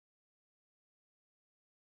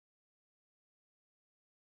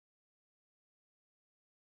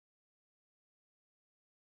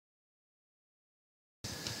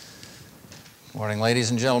Morning,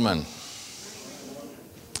 ladies and gentlemen.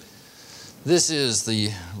 This is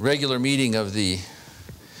the regular meeting of the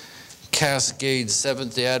Cascade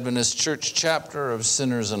Seventh-day Adventist Church chapter of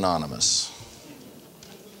Sinners Anonymous.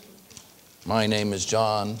 My name is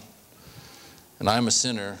John, and I'm a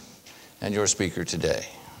sinner and your speaker today.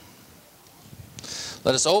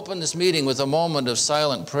 Let us open this meeting with a moment of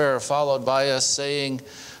silent prayer, followed by us saying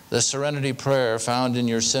the Serenity Prayer found in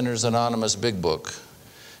your Sinners Anonymous Big Book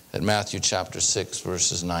at Matthew chapter 6,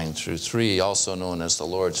 verses 9 through 3, also known as the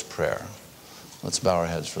Lord's Prayer. Let's bow our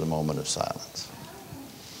heads for the moment of silence.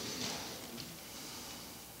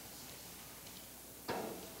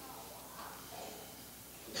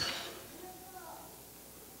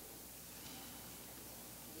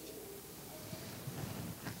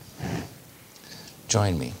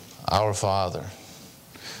 Join me. Our Father,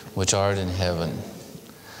 which art in heaven,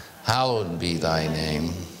 hallowed be thy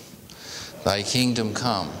name. Thy kingdom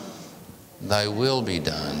come, thy will be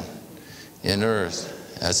done, in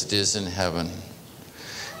earth as it is in heaven.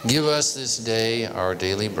 Give us this day our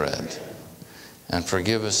daily bread, and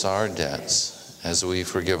forgive us our debts as we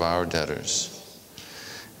forgive our debtors.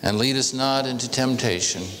 And lead us not into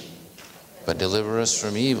temptation, but deliver us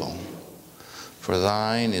from evil. For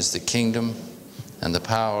thine is the kingdom, and the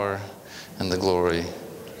power, and the glory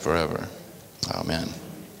forever. Amen.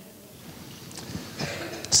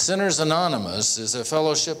 Sinners Anonymous is a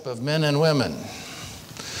fellowship of men and women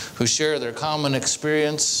who share their common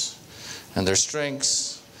experience and their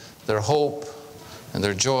strengths, their hope, and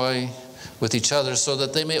their joy with each other so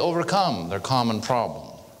that they may overcome their common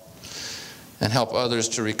problem and help others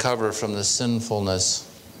to recover from the sinfulness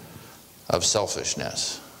of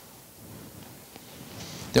selfishness.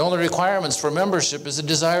 The only requirements for membership is a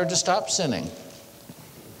desire to stop sinning.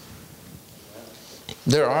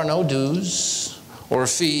 There are no dues or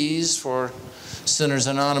fees for Sinners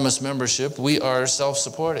Anonymous membership. We are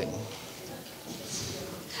self-supporting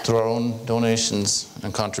through our own donations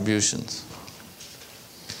and contributions.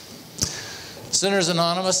 Sinners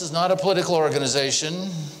Anonymous is not a political organization,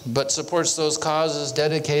 but supports those causes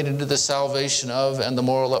dedicated to the salvation of and the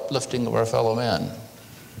moral uplifting of our fellow men.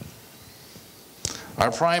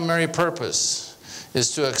 Our primary purpose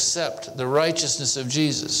is to accept the righteousness of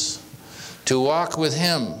Jesus, to walk with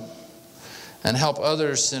Him, and help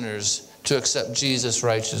other sinners to accept Jesus'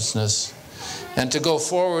 righteousness, and to go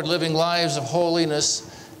forward living lives of holiness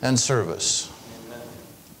and service.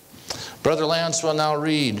 Brother Lance will now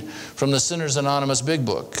read from the Sinners Anonymous Big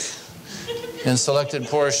Book in selected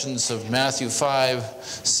portions of Matthew 5,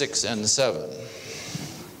 6, and 7.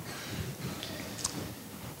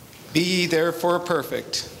 Be ye therefore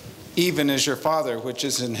perfect, even as your Father which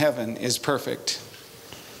is in heaven is perfect.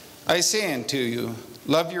 I say unto you,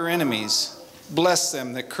 love your enemies, bless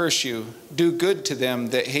them that curse you, do good to them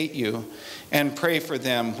that hate you, and pray for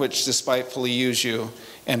them which despitefully use you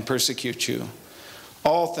and persecute you.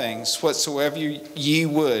 All things whatsoever ye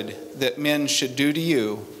would that men should do to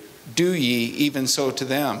you, do ye even so to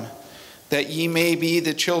them, that ye may be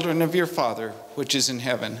the children of your Father which is in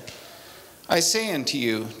heaven. I say unto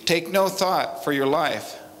you, take no thought for your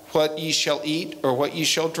life, what ye shall eat or what ye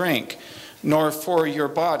shall drink, nor for your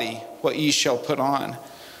body what ye shall put on.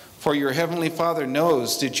 For your heavenly Father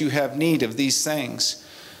knows that you have need of these things.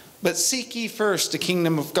 But seek ye first the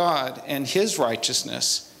kingdom of God and His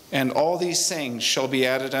righteousness, and all these things shall be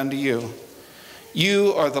added unto you.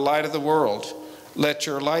 You are the light of the world. Let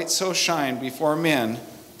your light so shine before men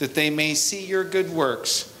that they may see your good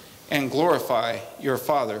works and glorify your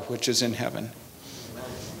Father which is in heaven.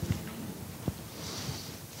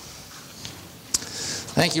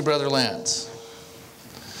 Thank you, Brother Lance.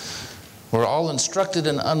 We're all instructed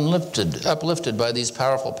and uplifted by these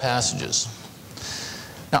powerful passages.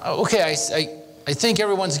 Now, okay, I think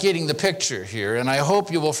everyone's getting the picture here, and I hope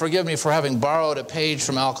you will forgive me for having borrowed a page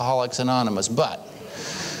from Alcoholics Anonymous, but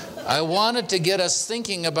I wanted to get us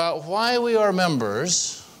thinking about why we are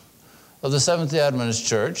members of the Seventh-day Adventist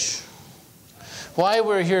Church, why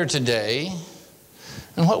we're here today,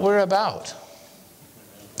 and what we're about.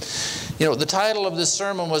 You know, the title of this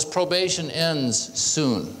sermon was Probation Ends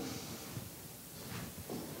Soon.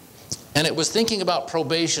 And it was thinking about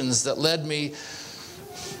probations that led me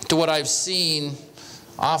to what I've seen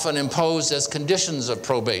often imposed as conditions of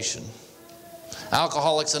probation.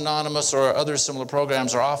 Alcoholics Anonymous or other similar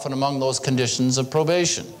programs are often among those conditions of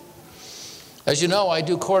probation. As you know, I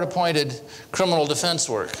do court-appointed criminal defense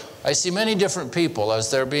work. I see many different people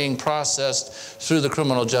as they're being processed through the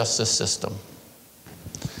criminal justice system.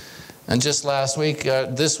 And just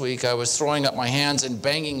this week, I was throwing up my hands and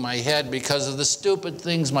banging my head because of the stupid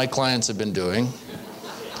things my clients have been doing.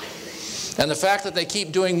 And the fact that they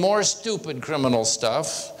keep doing more stupid criminal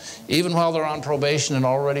stuff, even while they're on probation and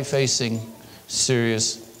already facing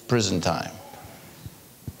serious prison time.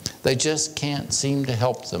 They just can't seem to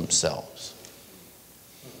help themselves.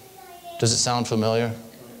 Does it sound familiar?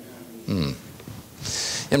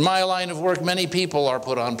 In my line of work, many people are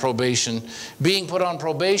put on probation. Being put on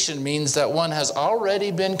probation means that one has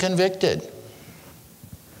already been convicted.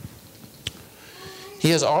 He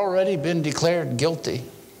has already been declared guilty.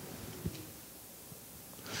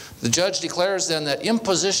 The judge declares then that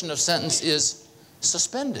imposition of sentence is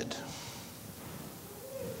suspended.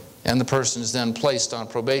 And the person is then placed on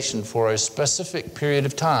probation for a specific period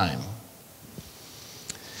of time.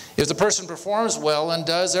 If the person performs well and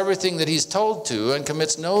does everything that he's told to and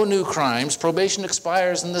commits no new crimes, probation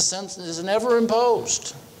expires and the sentence is never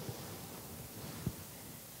imposed.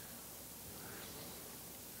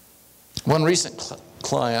 One recent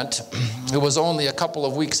client who was only a couple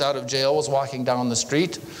of weeks out of jail was walking down the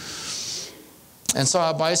street and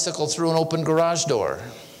saw a bicycle through an open garage door.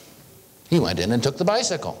 He went in and took the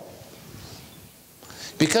bicycle.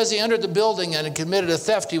 Because he entered the building and had committed a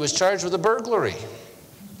theft, he was charged with a burglary.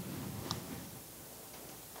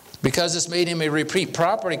 Because this made him a repeat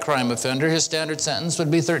property crime offender, his standard sentence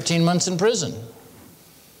would be 13 months in prison.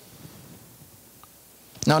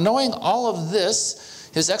 Now, knowing all of this,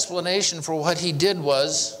 his explanation for what he did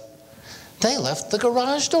was, they left the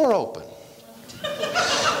garage door open.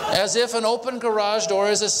 As if an open garage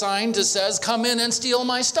door is a sign that says, come in and steal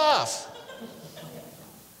my stuff.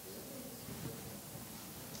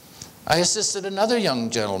 I assisted another young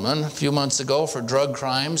gentleman a few months ago for drug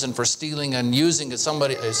crimes and for stealing and using his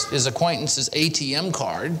acquaintance's ATM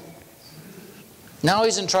card. Now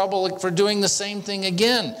he's in trouble for doing the same thing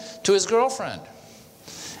again to his girlfriend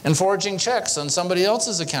and forging checks on somebody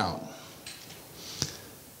else's account.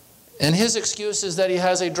 And his excuse is that he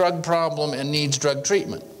has a drug problem and needs drug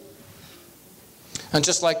treatment. And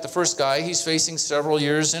just like the first guy, he's facing several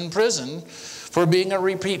years in prison for being a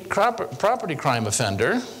repeat property crime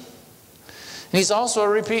offender. And he's also a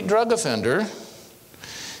repeat drug offender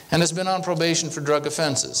and has been on probation for drug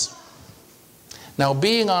offenses. Now,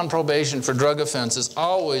 being on probation for drug offenses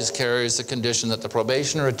always carries the condition that the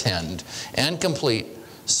probationer attend and complete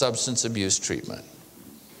substance abuse treatment.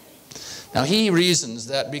 Now, he reasons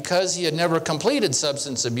that because he had never completed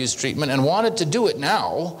substance abuse treatment and wanted to do it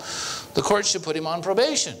now, the court should put him on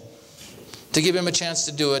probation to give him a chance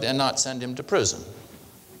to do it and not send him to prison.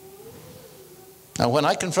 Now, when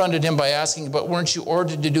I confronted him by asking, but weren't you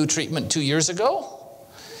ordered to do treatment 2 years ago?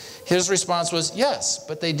 His response was, yes,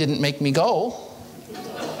 but they didn't make me go.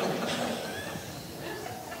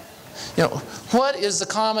 You know, what is the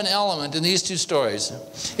common element in these two stories?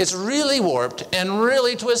 It's really warped and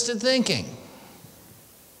really twisted thinking.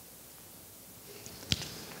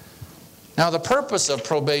 Now, the purpose of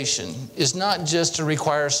probation is not just to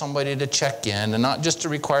require somebody to check in and not just to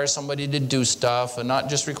require somebody to do stuff and not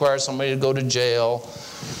just require somebody to go to jail.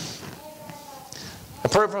 The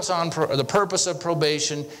purpose of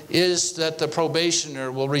probation is that the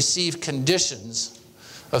probationer will receive conditions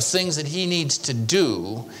of things that he needs to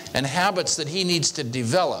do and habits that he needs to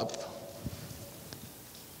develop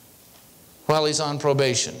while he's on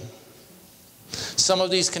probation. Some of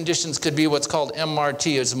these conditions could be what's called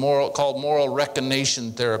MRT, it's called moral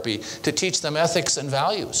recognition therapy, to teach them ethics and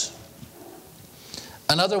values.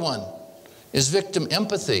 Another one is victim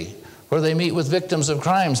empathy, where they meet with victims of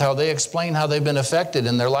crimes, how they explain how they've been affected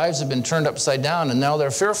and their lives have been turned upside down and now they're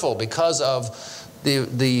fearful because of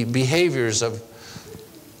the behaviors of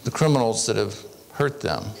the criminals that have hurt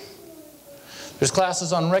them. There's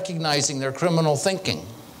classes on recognizing their criminal thinking.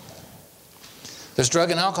 There's drug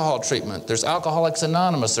and alcohol treatment. There's Alcoholics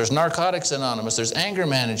Anonymous. There's Narcotics Anonymous. There's anger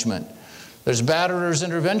management. There's batterers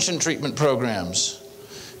intervention treatment programs.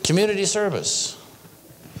 Community service.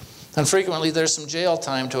 And frequently there's some jail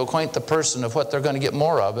time to acquaint the person of what they're going to get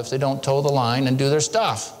more of if they don't toe the line and do their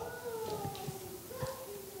stuff.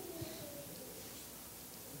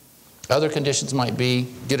 Other conditions might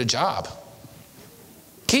be get a job.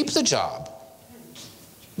 Keep the job.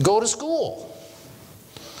 Go to school.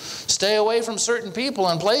 Stay away from certain people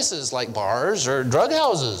and places like bars or drug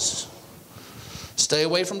houses. Stay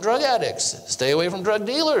away from drug addicts. Stay away from drug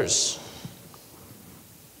dealers.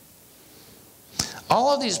 All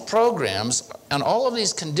of these programs and all of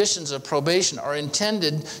these conditions of probation are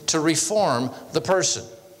intended to reform the person.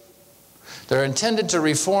 They're intended to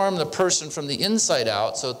reform the person from the inside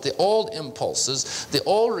out so that the old impulses, the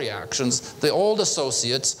old reactions, the old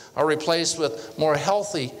associates are replaced with more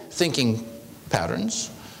healthy thinking patterns,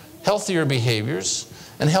 healthier behaviors,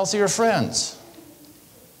 and healthier friends.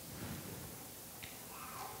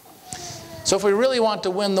 So if we really want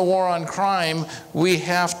to win the war on crime, we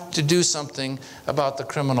have to do something about the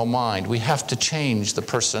criminal mind. We have to change the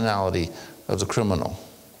personality of the criminal.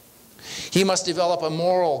 He must develop a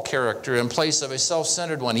moral character in place of a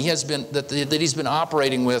self-centered one that he's been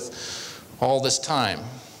operating with all this time.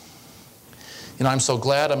 You know, I'm so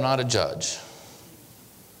glad I'm not a judge.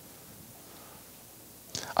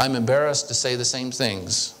 I'm embarrassed to say the same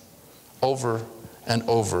things over and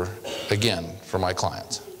over again for my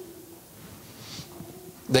clients.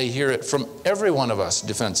 They hear it from every one of us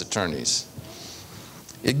defense attorneys.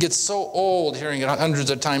 It gets so old hearing it hundreds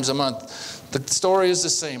of times a month. The story is the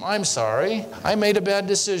same. I'm sorry. I made a bad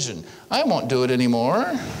decision. I won't do it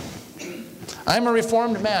anymore. I'm a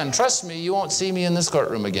reformed man. Trust me, you won't see me in this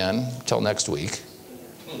courtroom again till next week.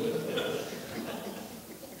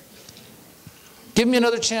 Give me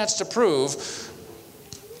another chance to prove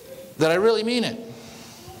that I really mean it.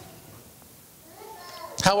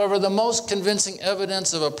 However, the most convincing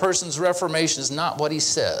evidence of a person's reformation is not what he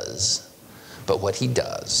says, but what he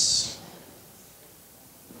does.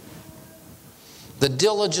 The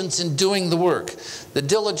diligence in doing the work, the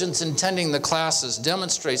diligence in attending the classes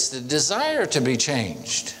demonstrates the desire to be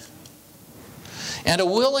changed and a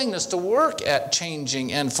willingness to work at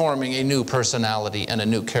changing and forming a new personality and a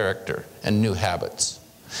new character and new habits.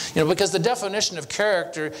 You know, because the definition of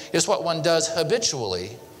character is what one does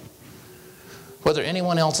habitually, whether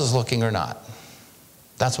anyone else is looking or not.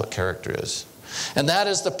 That's what character is. And that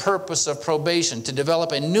is the purpose of probation, to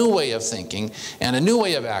develop a new way of thinking and a new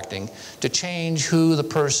way of acting to change who the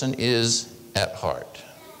person is at heart.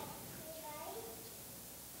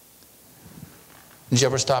 Did you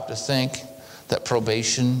ever stop to think that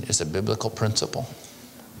probation is a biblical principle?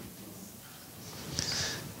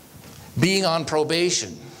 Being on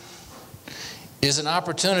probation is an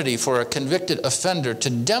opportunity for a convicted offender to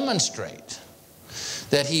demonstrate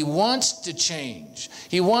that he wants to change.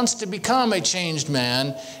 He wants to become a changed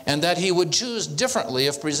man, and that he would choose differently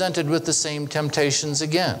if presented with the same temptations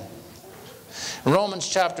again. Romans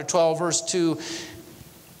chapter 12, verse 2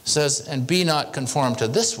 says, "And be not conformed to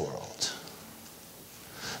this world,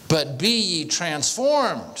 but be ye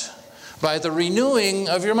transformed by the renewing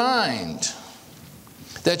of your mind,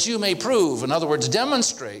 that you may prove," in other words,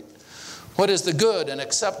 demonstrate, "what is the good and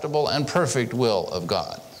acceptable and perfect will of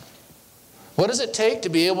God." What does it take to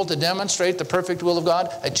be able to demonstrate the perfect will of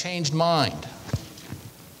God? A changed mind.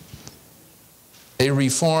 A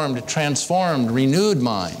reformed, transformed, renewed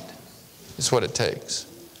mind is what it takes.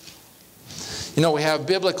 You know, we have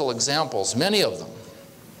biblical examples, many of them,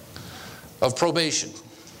 of probation.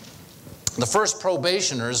 The first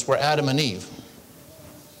probationers were Adam and Eve.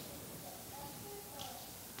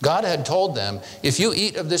 God had told them, if you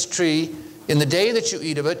eat of this tree, in the day that you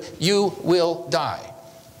eat of it, you will die.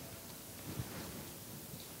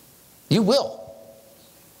 You will.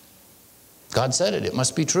 God said it. It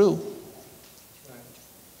must be true.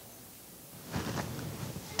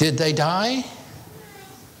 Did they die?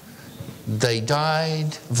 They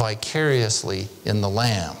died vicariously in the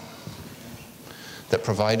Lamb that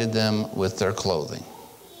provided them with their clothing,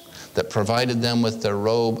 that provided them with their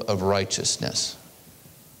robe of righteousness.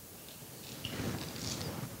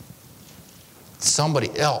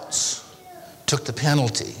 Somebody else took the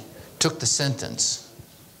penalty, took the sentence.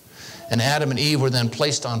 And Adam and Eve were then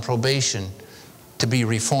placed on probation to be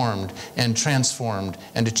reformed and transformed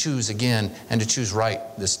and to choose again and to choose right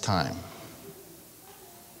this time.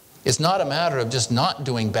 It's not a matter of just not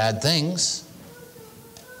doing bad things,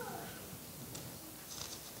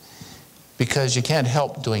 because you can't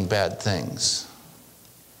help doing bad things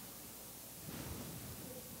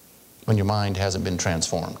when your mind hasn't been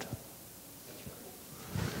transformed.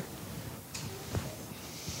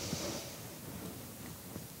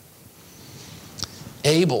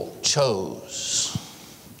 Abel chose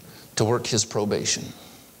to work his probation.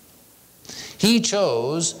 He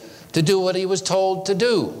chose to do what he was told to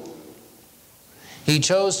do. He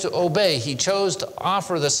chose to obey. He chose to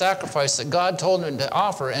offer the sacrifice that God told him to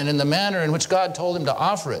offer, and in the manner in which God told him to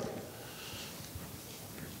offer it.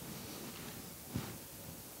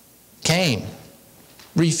 Cain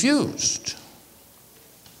refused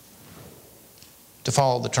to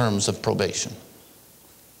follow the terms of probation.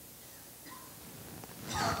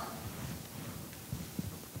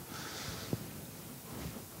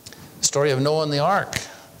 The story of Noah and the ark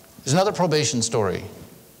is another probation story.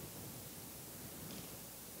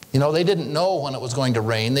 You know, they didn't know when it was going to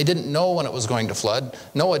rain. They didn't know when it was going to flood.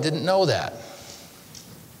 Noah didn't know that.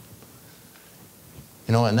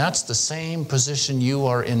 You know, and that's the same position you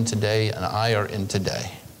are in today and I are in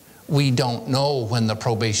today. We don't know when the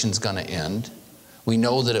probation's going to end. We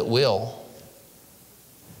know that it will.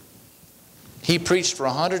 He preached for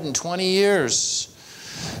 120 years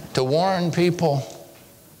to warn people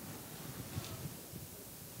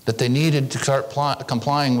that they needed to start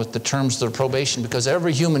complying with the terms of their probation, because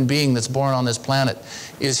every human being that's born on this planet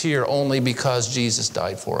is here only because Jesus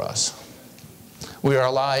died for us. We are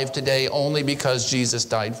alive today only because Jesus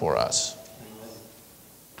died for us.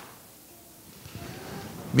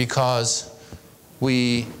 Because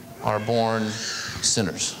we are born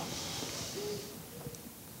sinners.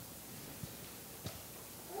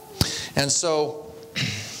 And so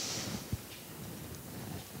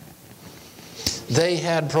they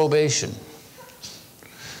had probation.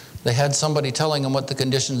 They had somebody telling them what the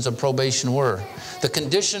conditions of probation were. The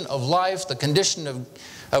condition of life, the condition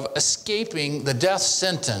of escaping the death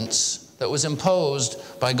sentence that was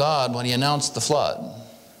imposed by God when He announced the flood.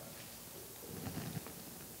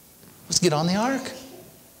 Let's get on the ark.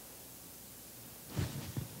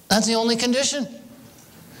 That's the only condition.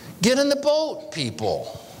 Get in the boat,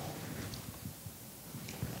 people.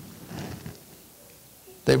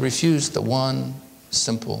 They refused the one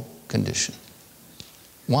simple condition.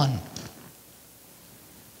 One.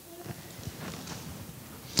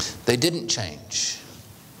 They didn't change.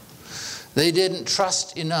 They didn't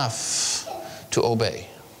trust enough to obey.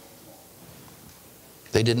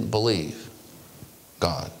 They didn't believe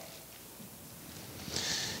God.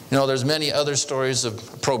 You know, there's many other stories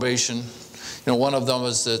of probation. You know, one of them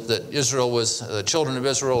was that the children of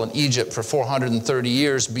Israel in Egypt for 430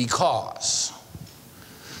 years because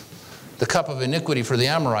the cup of iniquity for the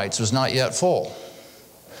Amorites was not yet full.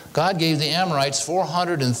 God gave the Amorites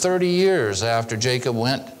 430 years after Jacob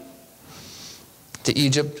went to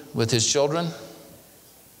Egypt with his children.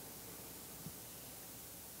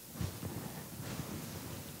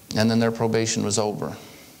 And then their probation was over.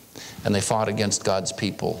 And they fought against God's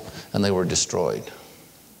people, and they were destroyed.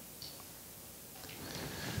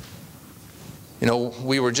 You know,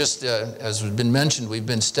 we were just, as has been mentioned, we've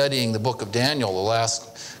been studying the book of Daniel the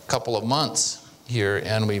last couple of months here,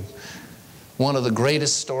 and one of the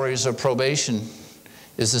greatest stories of probation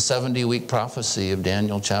is the 70-week prophecy of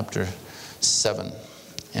Daniel chapter 7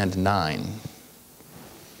 and 9.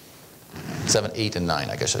 7, 8, and 9,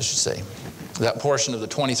 I guess I should say. That portion of the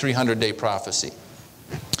 2300-day prophecy.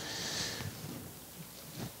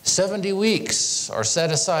 70 weeks are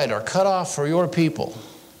set aside, are cut off for your people.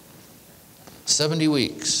 70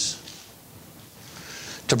 weeks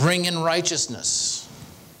to bring in righteousness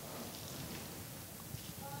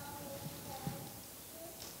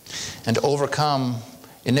and to overcome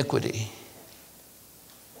iniquity.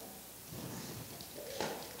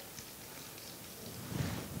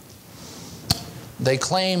 They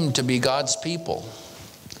claimed to be God's people,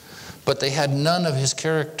 but they had none of His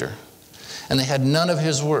character, and they had none of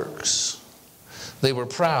His works. They were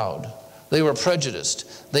proud, they were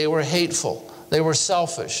prejudiced, they were hateful, they were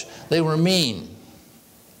selfish, they were mean.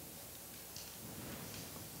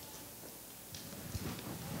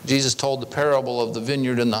 Jesus told the parable of the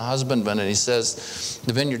vineyard and the husbandman, and He says,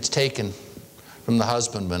 the vineyard's taken from the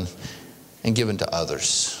husbandman and given to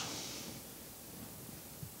others.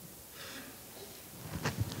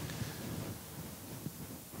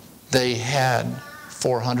 They had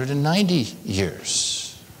 490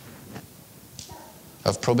 years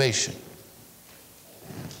of probation.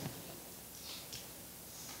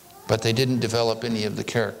 But they didn't develop any of the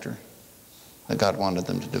character that God wanted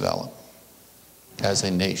them to develop as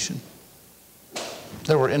a nation.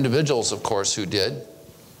 There were individuals, of course, who did.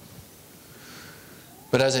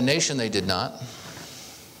 But as a nation, they did not.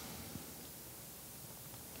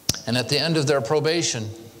 And at the end of their probation,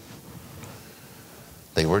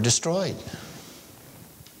 they were destroyed.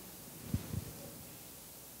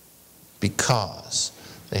 Because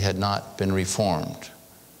they had not been reformed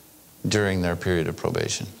during their period of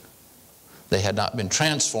probation. They had not been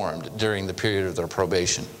transformed during the period of their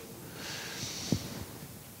probation.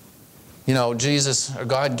 You know,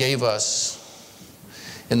 God gave us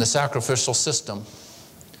in the sacrificial system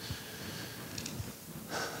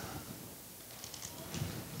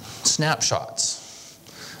snapshots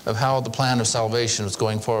of how the plan of salvation was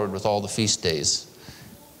going forward with all the feast days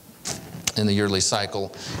in the yearly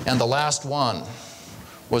cycle. And the last one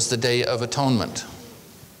was the Day of Atonement.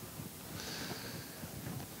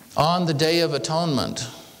 On the Day of Atonement,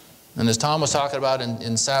 and as Tom was talking about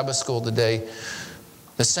in Sabbath school today,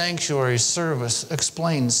 the sanctuary service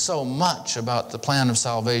explains so much about the plan of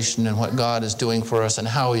salvation and what God is doing for us and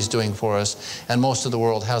how He's doing for us, and most of the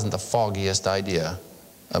world hasn't the foggiest idea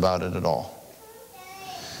about it at all.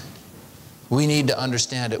 We need to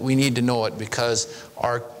understand it. We need to know it, because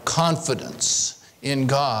our confidence in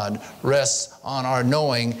God rests on our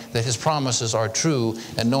knowing that His promises are true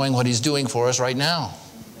and knowing what He's doing for us right now.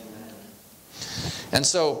 And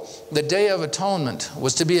so the Day of Atonement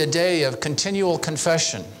was to be a day of continual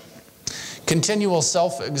confession, continual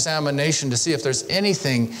self-examination to see if there's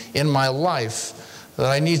anything in my life that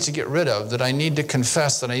I need to get rid of, that I need to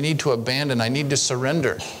confess, that I need to abandon, I need to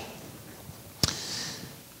surrender.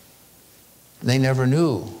 They never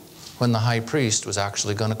knew when the high priest was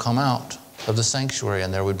actually going to come out of the sanctuary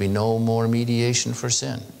and there would be no more mediation for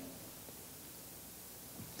sin.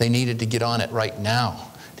 They needed to get on it right now.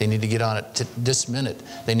 They needed to get on it this minute.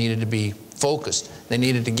 They needed to be focused. They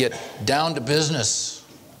needed to get down to business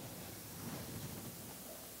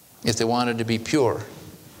if they wanted to be pure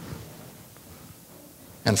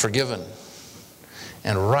and forgiven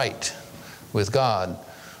and right with God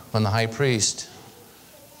when the high priest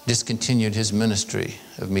discontinued his ministry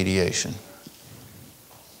of mediation.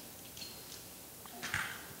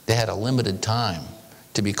 They had a limited time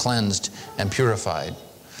to be cleansed and purified.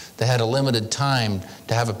 They had a limited time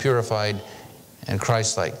to have a purified and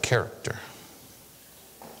Christ-like character.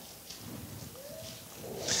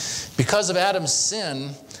 Because of Adam's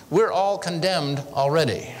sin, we're all condemned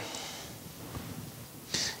already.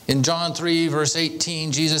 In John 3, verse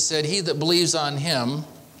 18, Jesus said, "He that believes on Him,"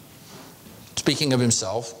 speaking of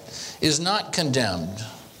Himself, "is not condemned.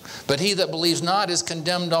 But he that believes not is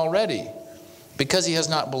condemned already, because he has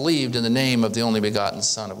not believed in the name of the only begotten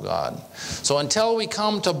Son of God." So until we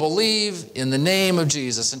come to believe in the name of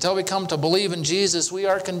Jesus, until we come to believe in Jesus, we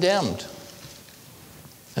are condemned.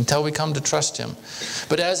 Until we come to trust Him.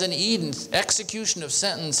 But as in Eden, execution of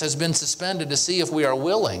sentence has been suspended to see if we are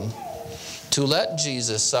willing to let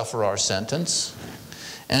Jesus suffer our sentence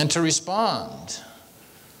and to respond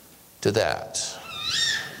to that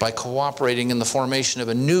by cooperating in the formation of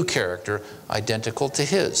a new character identical to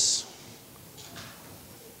His.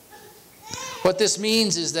 What this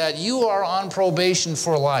means is that you are on probation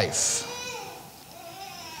for life.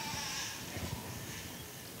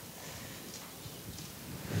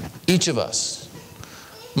 Each of us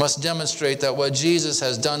must demonstrate that what Jesus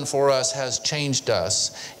has done for us has changed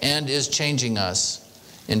us and is changing us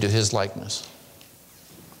into His likeness.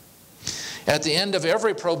 At the end of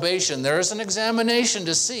every probation, there is an examination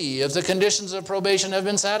to see if the conditions of probation have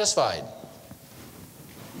been satisfied.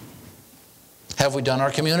 Have we done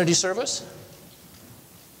our community service?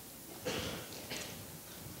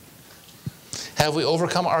 Have we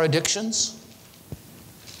overcome our addictions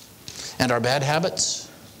and our bad habits?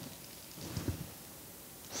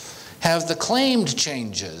 Have the claimed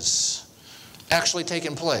changes actually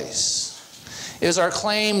taken place? Is our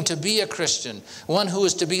claim to be a Christian, one who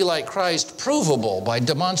is to be like Christ, provable by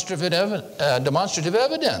demonstrative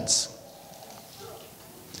evidence?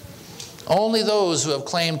 Only those who have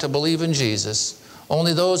claimed to believe in Jesus,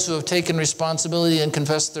 only those who have taken responsibility and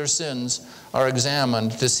confessed their sins are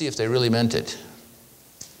examined to see if they really meant it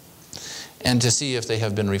and to see if they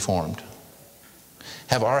have been reformed.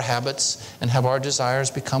 Have our habits and have our desires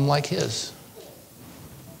become like His?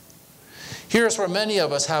 Here's where many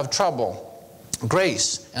of us have trouble.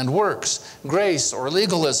 Grace and works, grace or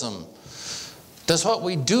legalism. Does what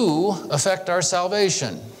we do affect our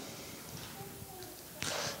salvation?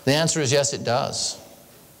 The answer is yes, it does.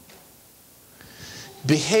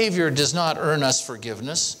 Behavior does not earn us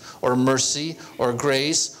forgiveness or mercy or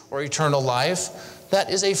grace or eternal life. That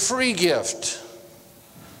is a free gift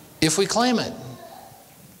if we claim it.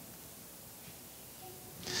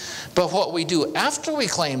 But what we do after we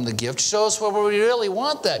claim the gift shows whether we really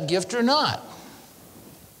want that gift or not.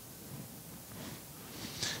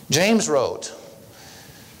 James wrote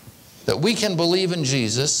that we can believe in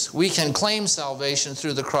Jesus, we can claim salvation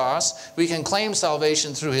through the cross, we can claim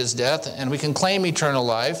salvation through His death, and we can claim eternal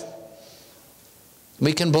life.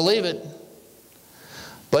 We can believe it.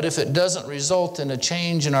 But if it doesn't result in a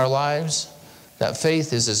change in our lives, that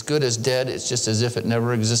faith is as good as dead. It's just as if it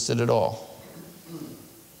never existed at all.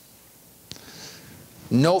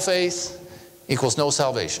 No faith equals no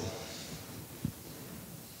salvation.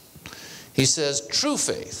 He says true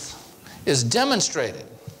faith is demonstrated.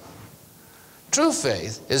 True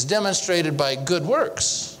faith is demonstrated by good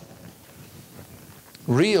works.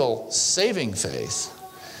 Real saving faith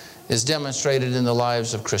is demonstrated in the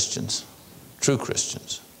lives of Christians, true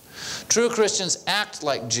Christians. True Christians act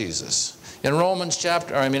like Jesus. In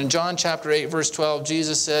John chapter 8, verse 12,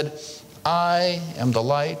 Jesus said, "I am the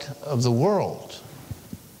light of the world."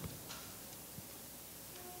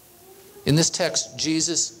 In this text,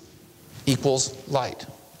 Jesus equals light.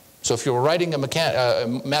 So if you were writing a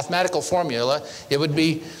mathematical formula, it would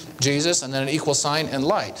be Jesus and then an equal sign and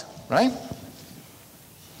light, right?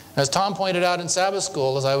 As Tom pointed out in Sabbath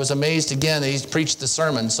school, as I was amazed again, he preached the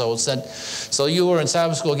sermon, so it said, so you who are in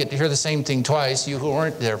Sabbath school get to hear the same thing twice. You who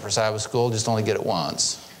weren't there for Sabbath school just only get it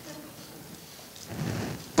once.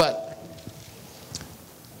 But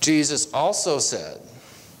Jesus also said,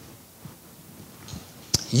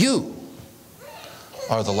 you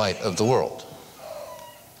are the light of the world.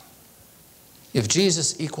 If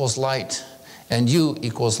Jesus equals light and you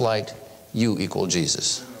equals light, you equal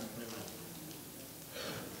Jesus.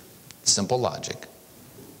 Simple logic.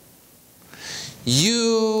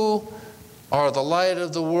 You are the light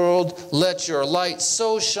of the world. Let your light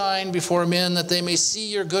so shine before men that they may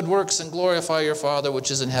see your good works and glorify your Father which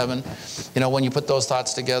is in heaven. You know, when you put those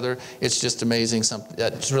thoughts together, it's just amazing.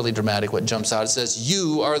 It's really dramatic what jumps out. It says,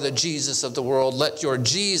 you are the Jesus of the world. Let your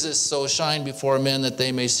Jesus so shine before men that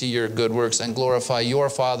they may see your good works and glorify your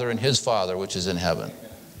Father and his Father which is in heaven.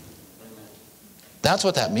 That's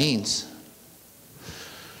what that means.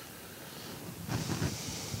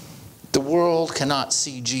 The world cannot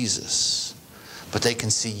see Jesus, but they can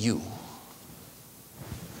see you.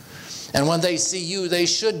 And when they see you, they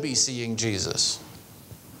should be seeing Jesus.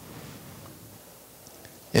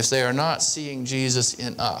 If they are not seeing Jesus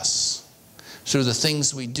in us, through the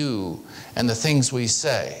things we do and the things we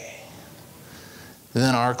say,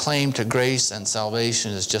 then our claim to grace and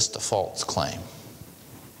salvation is just a false claim.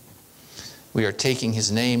 We are taking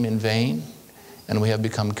his name in vain, and we have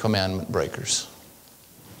become commandment breakers.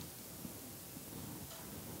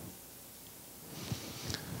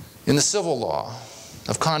 In the civil law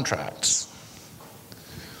of contracts,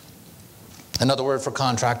 another word for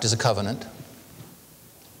contract is a covenant.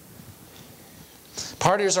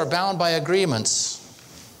 Parties are bound by agreements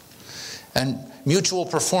and mutual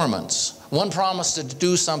performance. One promises to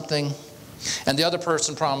do something, and the other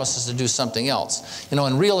person promises to do something else. You know,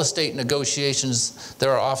 in real estate negotiations,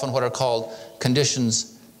 there are often what are called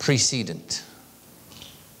conditions precedent,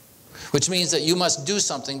 which means that you must do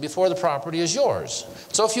something before the property is yours.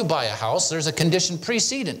 So if you buy a house, there's a condition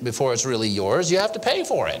precedent before it's really yours. You have to pay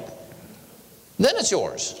for it. Then it's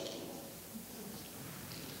yours.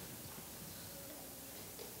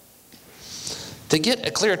 To get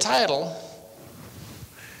a clear title,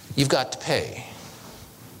 you've got to pay.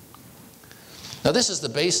 Now this is the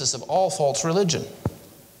basis of all false religion.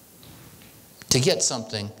 To get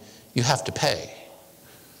something, you have to pay.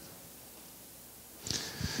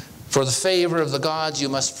 For the favor of the gods, you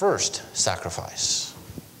must first sacrifice.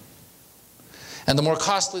 And the more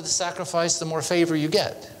costly the sacrifice, the more favor you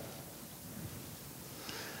get.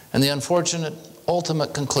 And the unfortunate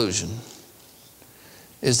ultimate conclusion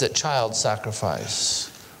is that child sacrifice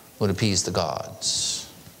would appease the gods.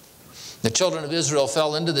 The children of Israel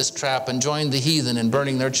fell into this trap and joined the heathen in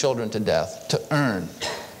burning their children to death to earn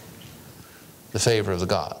the favor of the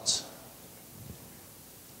gods.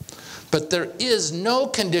 But there is no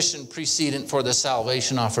condition precedent for the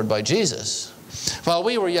salvation offered by Jesus. While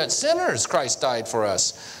we were yet sinners, Christ died for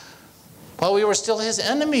us. While we were still his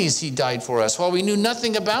enemies, he died for us. While we knew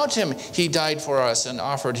nothing about him, he died for us and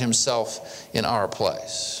offered himself in our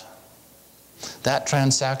place. That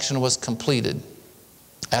transaction was completed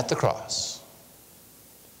at the cross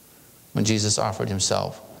when Jesus offered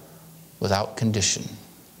himself without condition,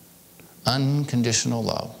 unconditional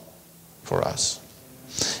love for us.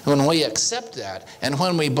 And when we accept that, and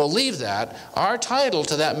when we believe that, our title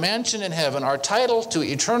to that mansion in heaven, our title to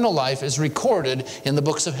eternal life is recorded in the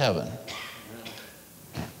books of heaven.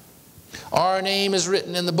 Our name is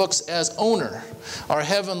written in the books as owner. Our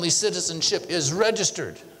heavenly citizenship is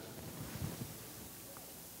registered.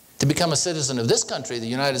 To become a citizen of this country, the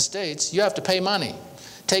United States, you have to pay money,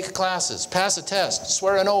 take classes, pass a test,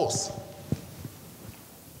 swear an oath,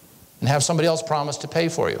 and have somebody else promise to pay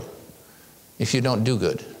for you if you don't do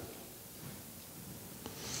good.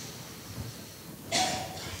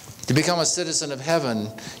 To become a citizen of heaven,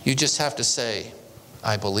 you just have to say,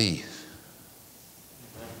 I believe.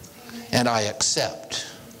 And I accept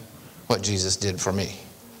what Jesus did for me.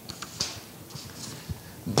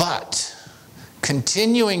 But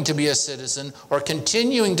continuing to be a citizen or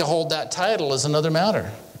continuing to hold that title is another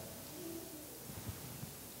matter.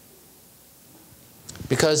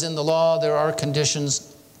 Because in the law there are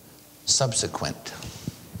conditions subsequent.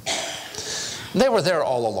 They were there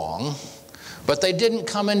all along, but they didn't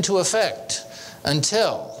come into effect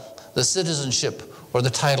until the citizenship or the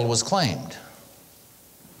title was claimed.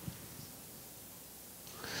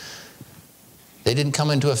 They didn't come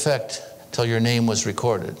into effect till your name was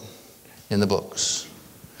recorded in the books.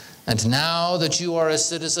 And now that you are a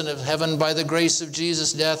citizen of heaven by the grace of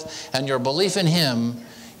Jesus' death and your belief in him,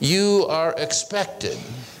 you are expected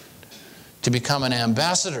to become an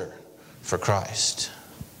ambassador for Christ.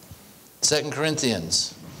 2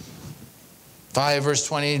 Corinthians 5 verse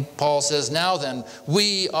 20, Paul says, now then,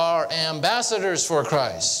 we are ambassadors for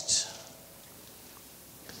Christ.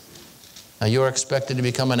 Now you're expected to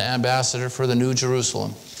become an ambassador for the New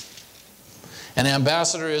Jerusalem. An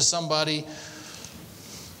ambassador is somebody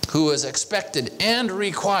who is expected and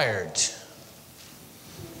required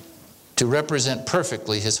to represent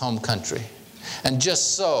perfectly his home country. And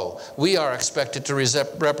just so, we are expected to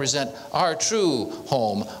represent our true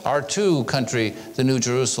home, our true country, the New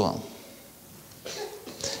Jerusalem.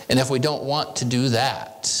 And if we don't want to do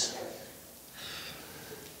that,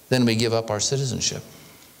 then we give up our citizenship.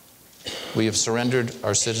 We have surrendered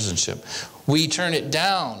our citizenship. We turn it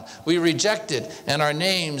down. We reject it, and our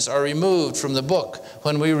names are removed from the book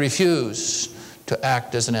when we refuse to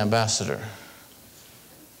act as an ambassador.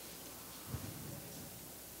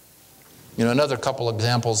 You know, another couple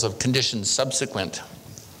examples of conditions subsequent.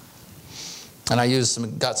 And I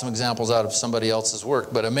got some examples out of somebody else's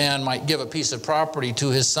work. But a man might give a piece of property to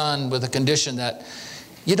his son with a condition that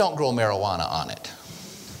you don't grow marijuana on it.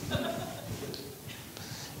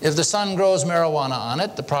 If the son grows marijuana on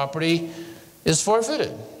it, the property is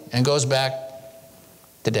forfeited and goes back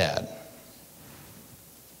to dad.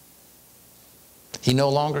 He no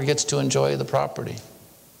longer gets to enjoy the property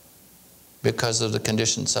because of the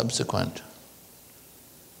condition subsequent.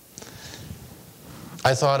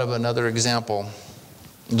 I thought of another example.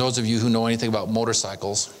 Those of you who know anything about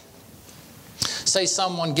motorcycles, say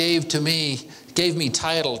someone gave me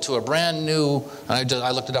title to a brand new, and I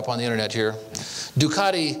looked it up on the internet here,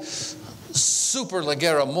 Ducati Super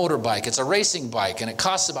Leggera motorbike. It's a racing bike, and it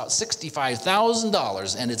costs about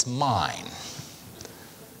 $65,000, and it's mine.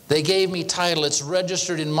 They gave me title. It's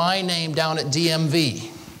registered in my name down at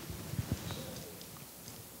DMV.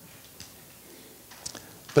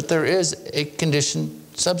 But there is a condition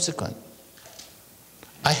subsequent.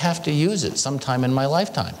 I have to use it sometime in my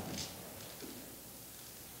lifetime.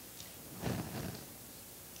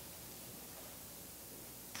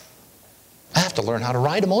 I have to learn how to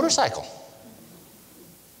ride a motorcycle.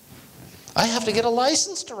 I have to get a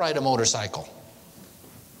license to ride a motorcycle.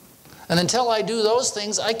 And until I do those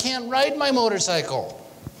things, I can't ride my motorcycle.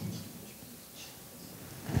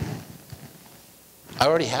 I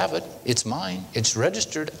already have it. It's mine. It's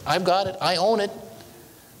registered. I've got it. I own it.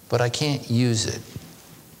 But I can't use it.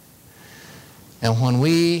 And when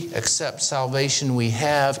we accept salvation, we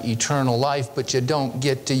have eternal life, but you don't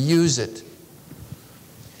get to use it.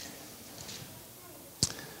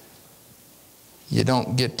 You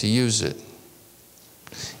don't get to use it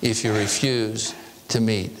if you refuse to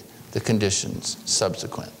meet the conditions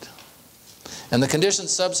subsequent. And the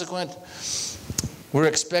conditions subsequent, we're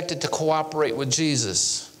expected to cooperate with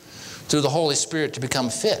Jesus through the Holy Spirit to become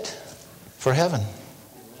fit for heaven.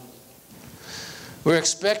 We're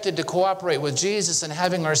expected to cooperate with Jesus in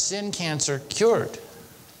having our sin cancer cured.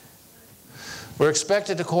 We're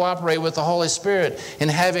expected to cooperate with the Holy Spirit in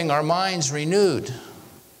having our minds renewed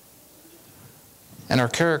and our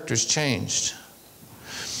characters changed.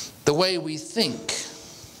 The way we think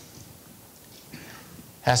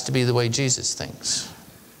has to be the way Jesus thinks.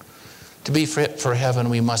 To be fit for heaven,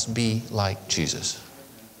 we must be like Jesus.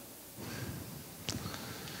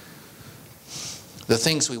 The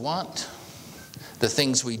things we want, the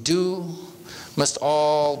things we do, must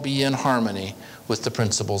all be in harmony with the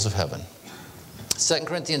principles of heaven. 2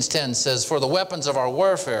 Corinthians 10 says, "For the weapons of our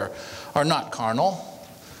warfare are not carnal,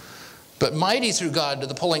 but mighty through God to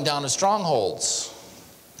the pulling down of strongholds,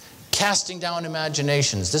 casting down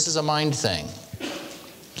imaginations." This is a mind thing.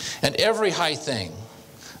 "And every high thing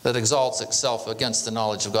that exalts itself against the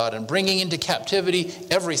knowledge of God, and bringing into captivity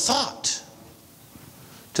every thought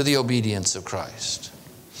to the obedience of Christ."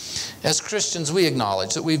 As Christians, we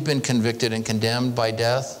acknowledge that we've been convicted and condemned by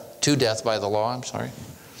death, to death by the law,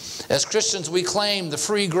 As Christians, we claim the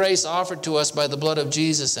free grace offered to us by the blood of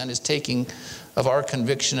Jesus and his taking of our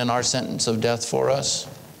conviction and our sentence of death for us.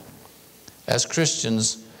 As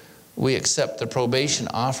Christians, we accept the probation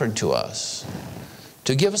offered to us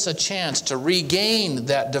to give us a chance to regain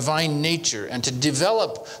that divine nature and to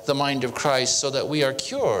develop the mind of Christ so that we are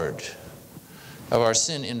cured of our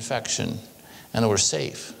sin infection and we're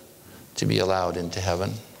safe to be allowed into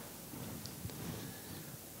heaven.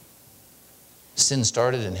 Sin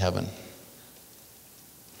started in heaven.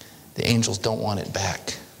 The angels don't want it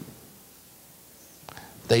back.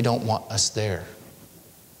 They don't want us there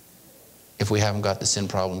if we haven't got the sin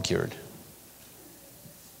problem cured.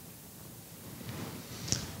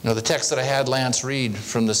 You know, the text that I had Lance read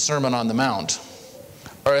from the Sermon on the Mount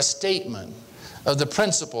are a statement of the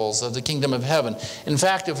principles of the kingdom of heaven. In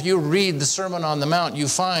fact, if you read the Sermon on the Mount, you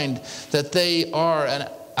find that they are an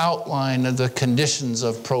outline of the conditions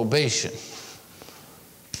of probation,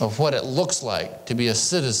 of what it looks like to be a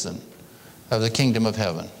citizen of the kingdom of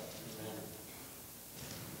heaven.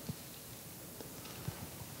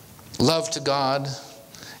 Love to God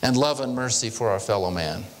and love and mercy for our fellow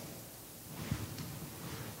man.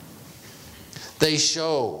 They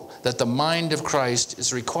show that the mind of Christ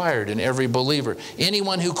is required in every believer.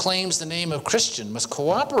 Anyone who claims the name of Christian must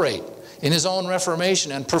cooperate in his own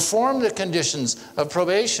reformation and perform the conditions of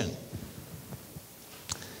probation.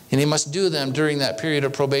 And he must do them during that period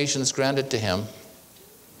of probation that's granted to him.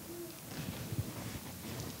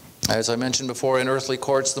 As I mentioned before, in earthly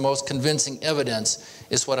courts, the most convincing evidence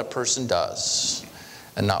is what a person does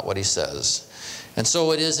and not what he says. And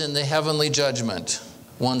so it is in the heavenly judgment.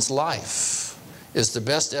 One's life is the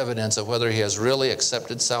best evidence of whether he has really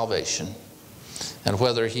accepted salvation and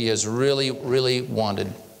whether he has really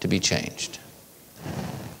wanted to be changed.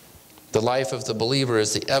 The life of the believer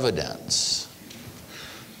is the evidence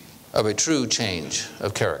of a true change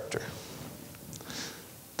of character.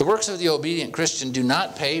 The works of the obedient Christian do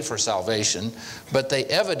not pay for salvation, but they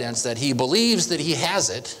evidence that he believes that he has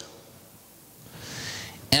it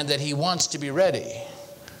and that he wants to be ready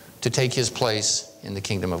to take his place in the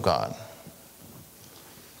kingdom of God.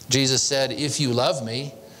 Jesus said, "If you love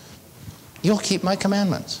me, you'll keep my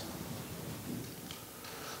commandments.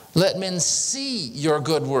 Let men see your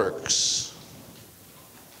good works."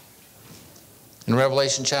 In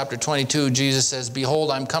Revelation chapter 22, Jesus says,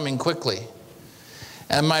 "Behold, I'm coming quickly,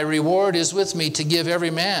 and my reward is with me to give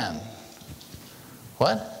every man,"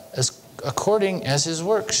 what? "According as his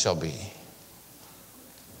works shall be."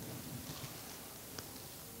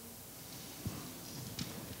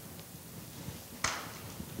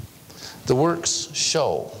 The works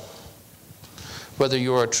show whether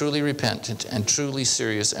you are truly repentant and truly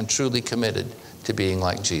serious and truly committed to being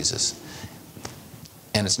like Jesus.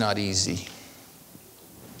 And it's not easy.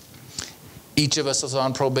 Each of us is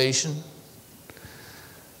on probation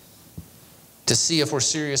to see if we're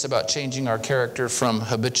serious about changing our character from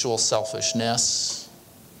habitual selfishness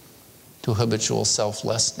to habitual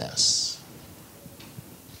selflessness.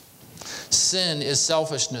 Sin is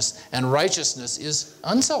selfishness, and righteousness is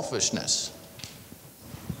unselfishness.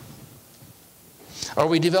 Are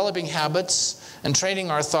we developing habits and training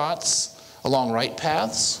our thoughts along right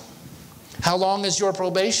paths? How long is your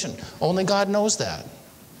probation? Only God knows that.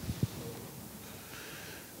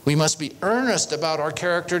 We must be earnest about our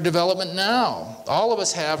character development now. All of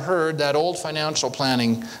us have heard that old financial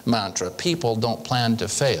planning mantra: people don't plan to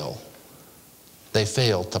fail, they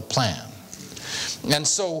fail to plan. And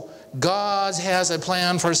so God has a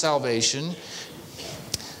plan for salvation.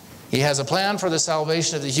 He has a plan for the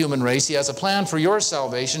salvation of the human race. He has a plan for your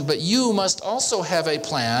salvation, but you must also have a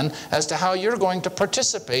plan as to how you're going to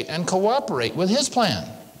participate and cooperate with His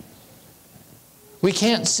plan. We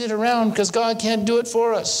can't sit around because God can't do it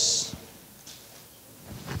for us.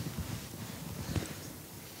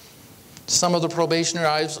 Some of the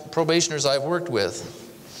probationers I've worked with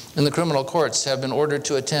in the criminal courts have been ordered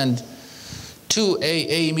to attend 2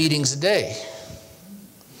 AA meetings a day.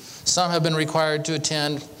 Some have been required to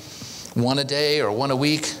attend 1 a day or 1 a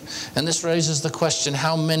week. And this raises the question,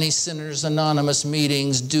 how many Sinners Anonymous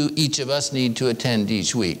meetings do each of us need to attend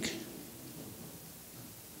each week?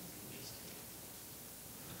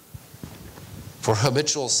 For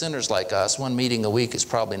habitual sinners like us, 1 meeting a week is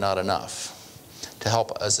probably not enough to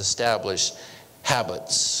help us establish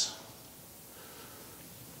habits,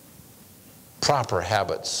 proper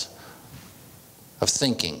habits of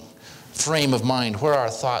thinking, frame of mind, where our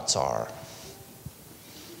thoughts are.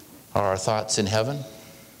 Are our thoughts in heaven?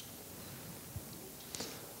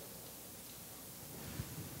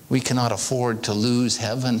 We cannot afford to lose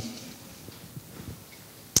heaven.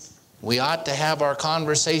 We ought to have our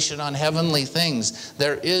conversation on heavenly things.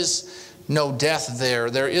 There is no death there.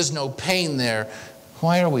 There is no pain there.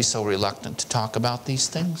 Why are we so reluctant to talk about these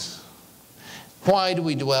things? Why do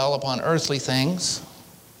we dwell upon earthly things?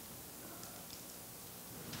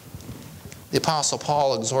 The Apostle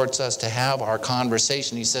Paul exhorts us to have our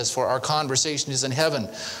conversation. He says, "For our conversation is in heaven,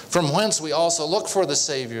 from whence we also look for the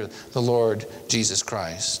Savior, the Lord Jesus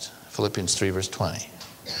Christ." Philippians 3, verse 20.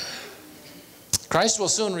 Christ will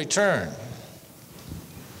soon return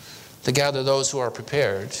to gather those who are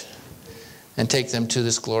prepared and take them to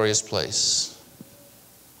this glorious place.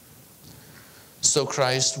 So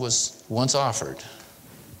Christ was once offered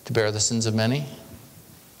to bear the sins of many.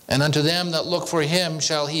 And unto them that look for Him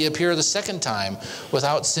shall He appear the second time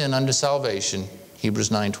without sin unto salvation. Hebrews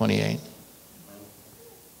 9:28.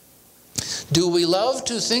 Do we love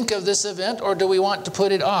to think of this event, or do we want to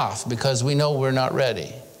put it off because we know we're not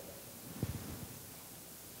ready?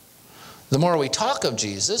 The more we talk of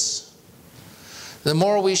Jesus, the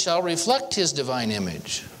more we shall reflect his divine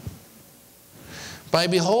image. By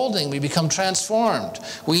beholding, we become transformed.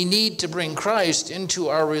 We need to bring Christ into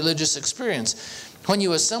our religious experience. When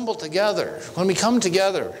you assemble together, when we come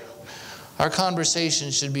together, our conversation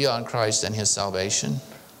should be on Christ and his salvation.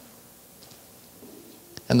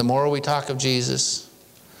 And the more we talk of Jesus,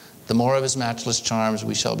 the more of his matchless charms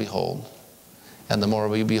we shall behold. And the more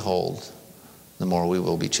we behold, the more we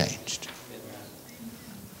will be changed.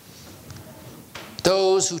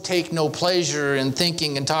 Those who take no pleasure in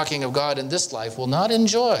thinking and talking of God in this life will not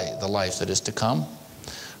enjoy the life that is to come,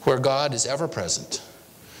 where God is ever present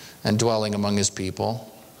and dwelling among his people.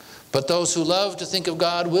 But those who love to think of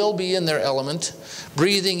God will be in their element,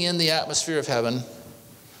 breathing in the atmosphere of heaven.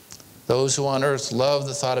 Those who on earth love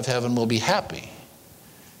the thought of heaven will be happy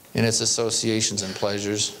in its associations and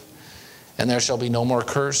pleasures. And there shall be no more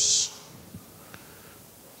curse,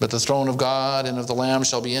 but the throne of God and of the Lamb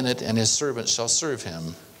shall be in it, and his servants shall serve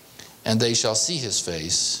him, and they shall see his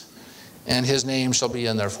face, and his name shall be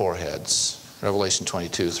in their foreheads. Revelation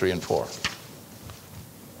 22, 3 and 4.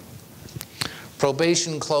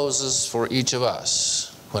 Probation closes for each of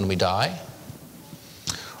us when we die,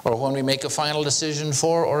 or when we make a final decision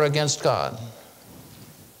for or against God,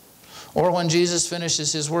 or when Jesus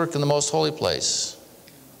finishes his work in the most holy place.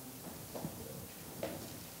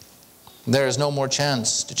 There is no more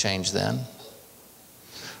chance to change then.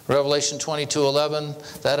 Revelation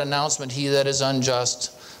 22:11, that announcement, he that is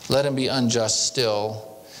unjust, let him be unjust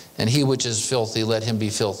still, and he which is filthy, let him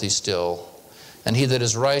be filthy still. And he that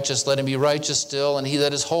is righteous, let him be righteous still, and he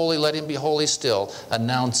that is holy, let him be holy still,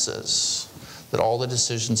 announces that all the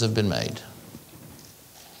decisions have been made.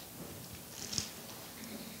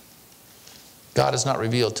 God has not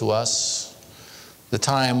revealed to us the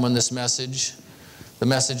time when this message, the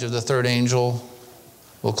message of the third angel,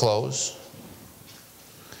 will close.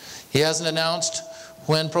 He hasn't announced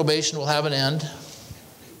when probation will have an end.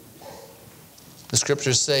 The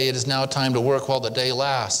scriptures say it is now time to work while the day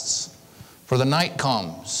lasts, for the night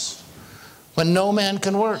comes when no man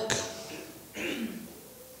can work. There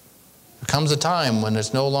comes a time when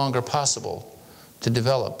it's no longer possible to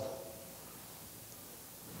develop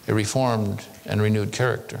a reformed and renewed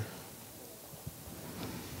character.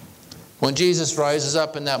 When Jesus rises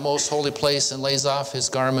up in that most holy place and lays off his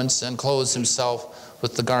garments and clothes himself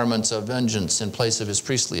with the garments of vengeance in place of his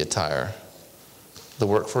priestly attire, the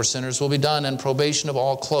work for sinners will be done and probation of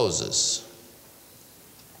all closes.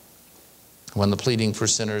 When the pleading for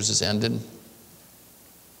sinners is ended,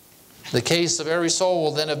 the case of every soul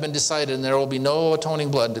will then have been decided, and there will be no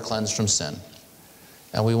atoning blood to cleanse from sin.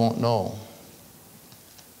 And we won't know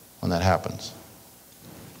when that happens.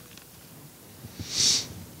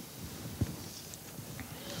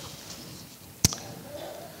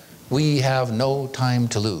 We have no time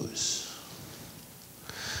to lose.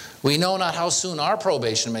 We know not how soon our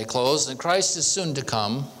probation may close, and Christ is soon to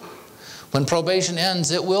come. When probation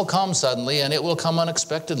ends, it will come suddenly, and it will come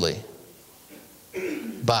unexpectedly.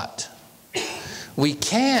 But we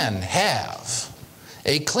can have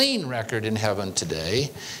a clean record in heaven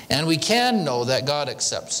today, and we can know that God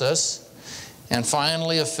accepts us, and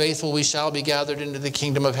finally, if faithful, we shall be gathered into the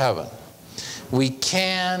kingdom of heaven. We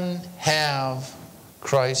can have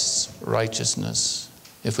Christ's righteousness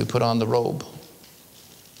if we put on the robe.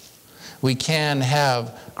 We can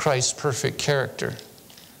have Christ's perfect character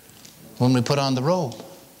when we put on the robe.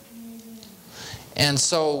 And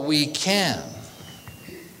so we can,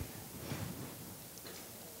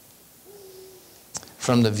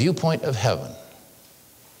 from the viewpoint of heaven,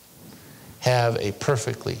 have a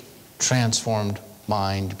perfectly transformed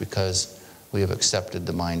mind because we have accepted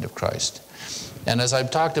the mind of Christ. And as I've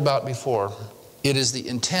talked about before, it is the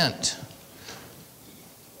intent.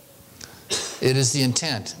 It is the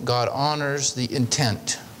intent. God honors the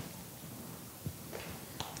intent.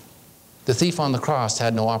 The thief on the cross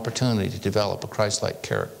had no opportunity to develop a Christ-like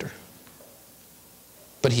character.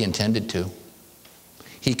 But he intended to.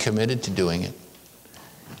 He committed to doing it.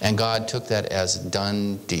 And God took that as a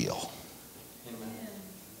done deal.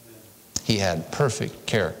 He had perfect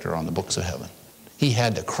character on the books of heaven. He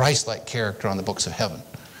had the Christ-like character on the books of heaven.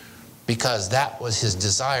 Because that was his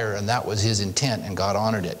desire and that was his intent, and God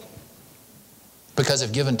honored it. Because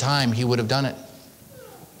if given time, he would have done it.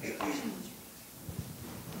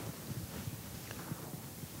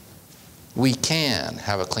 We can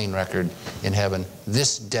have a clean record in heaven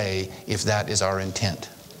this day if that is our intent,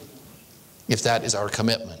 if that is our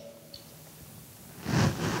commitment.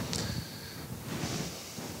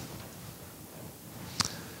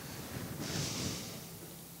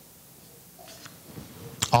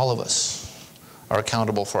 All of us are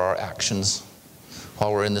accountable for our actions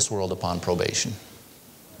while we're in this world upon probation.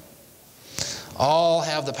 All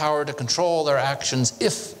have the power to control their actions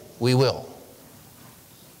if we will.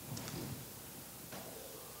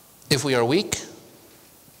 If we are weak,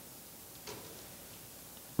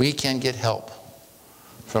 we can get help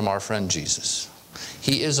from our friend Jesus.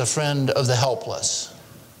 He is a friend of the helpless.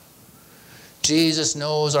 Jesus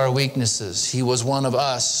knows our weaknesses. He was one of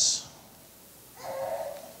us.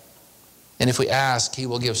 And if we ask, He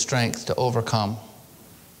will give strength to overcome.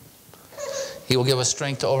 He will give us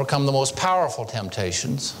strength to overcome the most powerful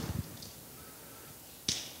temptations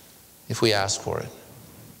if we ask for it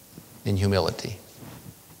in humility.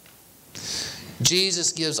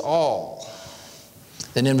 Jesus gives all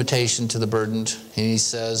an invitation to the burdened, and He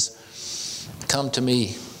says, "Come to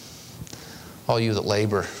me, all you that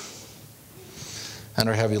labor and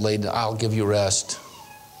are heavy laden, I'll give you rest.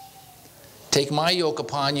 Take my yoke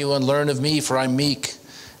upon you and learn of me, for I'm meek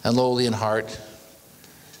and lowly in heart,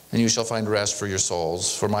 and you shall find rest for your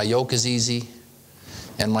souls. For my yoke is easy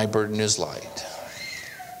and my burden is light."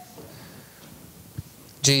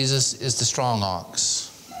 Jesus is the strong ox.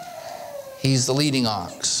 He's the leading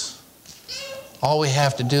ox. All we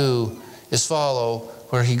have to do is follow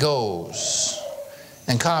where He goes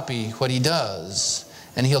and copy what He does,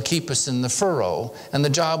 and He'll keep us in the furrow, and the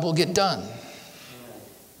job will get done.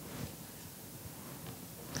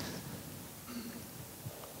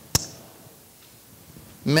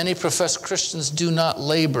 Many professed Christians do not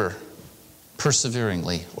labor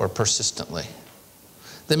perseveringly or persistently.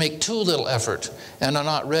 They make too little effort and are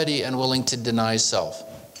not ready and willing to deny self.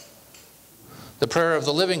 The prayer of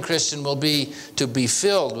the living Christian will be to be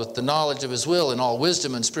filled with the knowledge of His will in all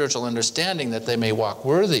wisdom and spiritual understanding, that they may walk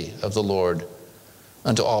worthy of the Lord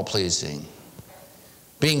unto all pleasing,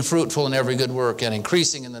 being fruitful in every good work and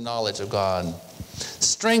increasing in the knowledge of God,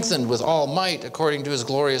 strengthened with all might according to His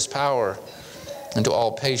glorious power, and to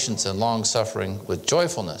all patience and long-suffering with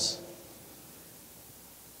joyfulness.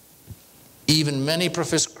 Even many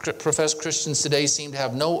professed Christians today seem to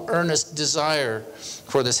have no earnest desire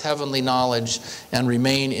for this heavenly knowledge and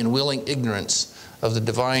remain in willing ignorance of the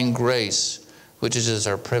divine grace which it is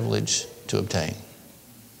our privilege to obtain.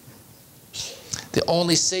 The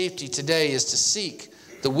only safety today is to seek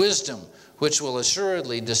the wisdom which will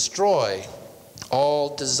assuredly destroy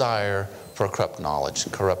all desire for corrupt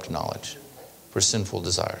knowledge, for sinful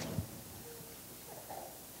desire.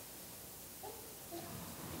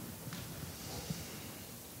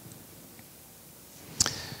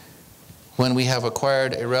 When we have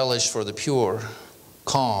acquired a relish for the pure,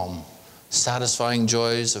 calm, satisfying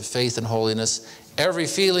joys of faith and holiness, every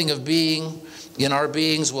feeling of being in our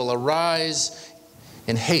beings will arise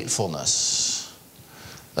in hatefulness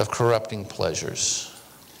of corrupting pleasures.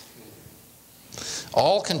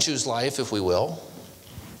 All can choose life if we will.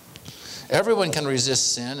 Everyone can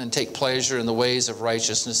resist sin and take pleasure in the ways of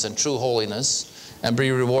righteousness and true holiness and be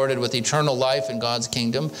rewarded with eternal life in God's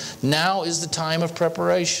kingdom. Now is the time of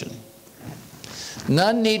preparation.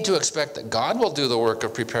 None need to expect that God will do the work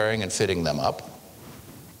of preparing and fitting them up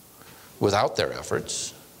without their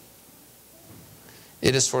efforts.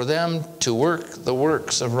 It is for them to work the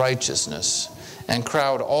works of righteousness and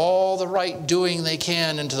crowd all the right doing they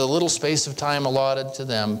can into the little space of time allotted to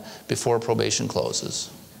them before probation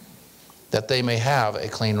closes, that they may have a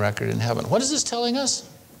clean record in heaven. What is this telling us?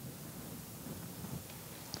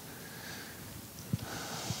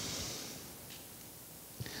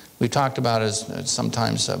 We talked about it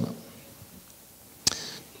sometimes,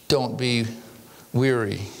 don't be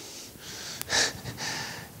weary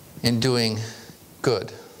in doing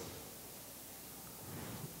good.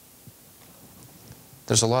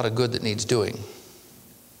 There's a lot of good that needs doing.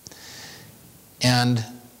 And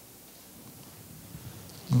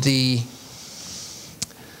the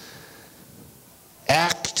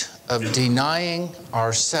act of denying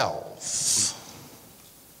ourselves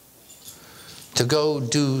to go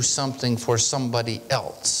do something for somebody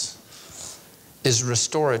else is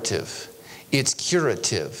restorative, it's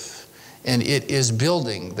curative, and it is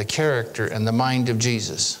building the character and the mind of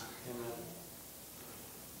Jesus. Amen.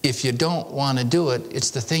 If you don't want to do it, it's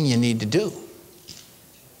the thing you need to do.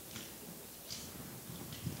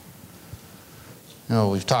 You know,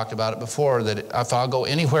 we've talked about it before, that if I'll go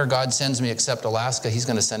anywhere God sends me except Alaska, He's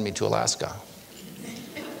going to send me to Alaska.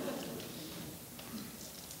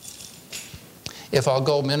 If I'll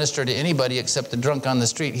go minister to anybody except the drunk on the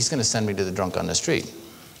street, He's going to send me to the drunk on the street.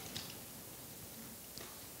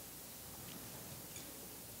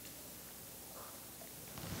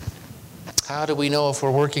 How do we know if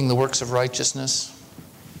we're working the works of righteousness?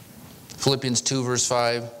 Philippians 2 verse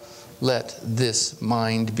 5, let this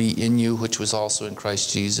mind be in you, which was also in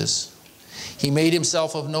Christ Jesus. He made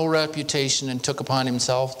himself of no reputation and took upon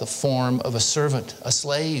himself the form of a servant, a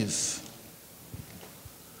slave.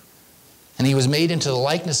 And he was made into the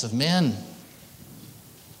likeness of men.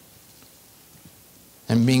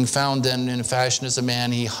 And being found then in fashion as a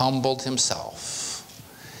man, he humbled himself.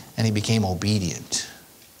 And he became obedient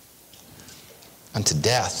unto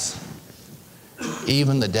death,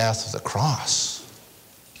 even the death of the cross.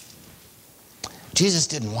 Jesus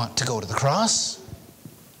didn't want to go to the cross.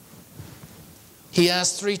 He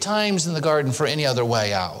asked 3 times in the garden for any other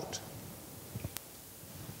way out.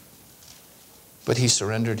 But he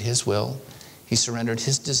surrendered his will. He surrendered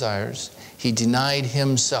his desires. He denied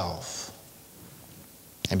himself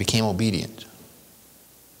and became obedient.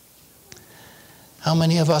 How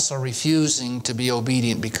many of us are refusing to be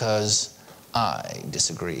obedient because I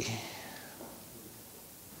disagree?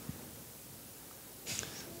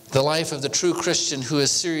 The life of the true Christian who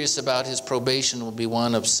is serious about his probation will be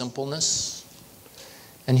one of simpleness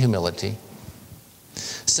and humility.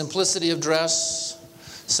 Simplicity of dress,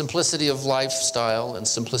 simplicity of lifestyle, and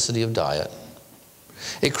simplicity of diet.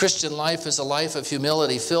 A Christian life is a life of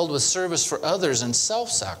humility filled with service for others and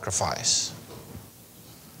self-sacrifice.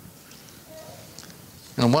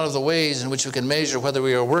 And one of the ways in which we can measure whether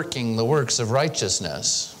we are working the works of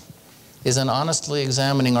righteousness is in honestly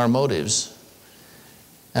examining our motives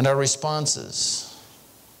and our responses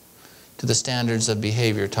to the standards of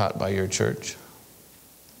behavior taught by your church.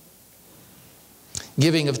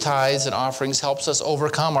 Giving of tithes and offerings helps us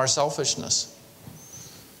overcome our selfishness.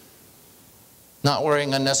 Not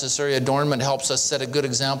wearing unnecessary adornment helps us set a good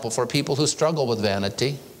example for people who struggle with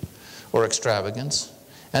vanity or extravagance.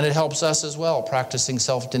 And it helps us as well, practicing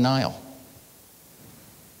self-denial.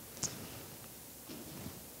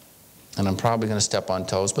 And I'm probably going to step on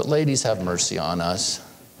toes, but ladies, have mercy on us.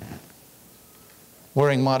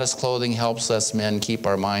 Wearing modest clothing helps us men keep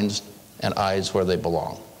our minds and eyes where they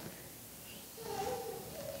belong.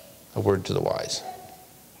 A word to the wise.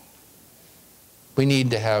 We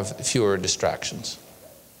need to have fewer distractions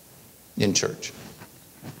in church.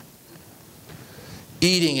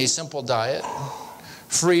 Eating a simple diet,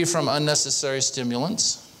 free from unnecessary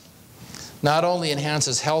stimulants, not only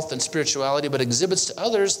enhances health and spirituality, but exhibits to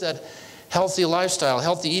others that healthy lifestyle,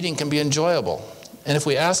 healthy eating can be enjoyable. And if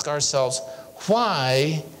we ask ourselves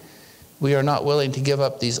why we are not willing to give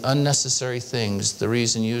up these unnecessary things, the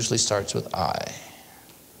reason usually starts with I.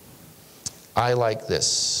 I like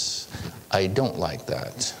this. I don't like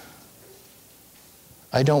that.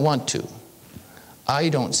 I don't want to. I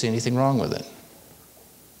don't see anything wrong with it.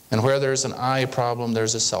 And where there's an I problem,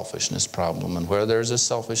 there's a selfishness problem. And where there's a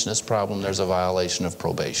selfishness problem, there's a violation of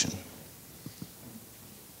probation.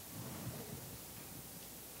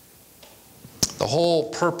 The whole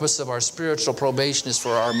purpose of our spiritual probation is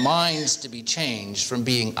for our minds to be changed from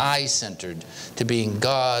being I-centered to being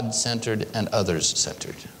God-centered and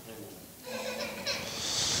others-centered.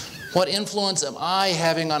 What influence am I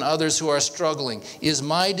having on others who are struggling? Is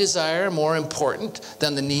my desire more important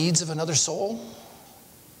than the needs of another soul?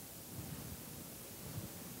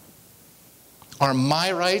 Are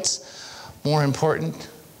my rights more important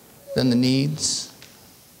than the needs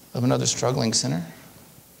of another struggling sinner?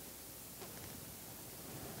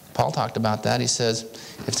 Paul talked about that. He says,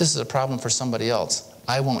 if this is a problem for somebody else,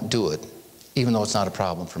 I won't do it, even though it's not a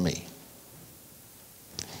problem for me.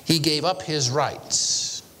 He gave up his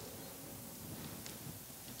rights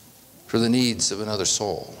for the needs of another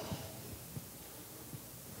soul.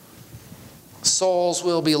 Souls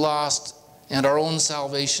will be lost, and our own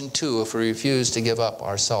salvation too, if we refuse to give up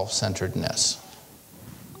our self-centeredness.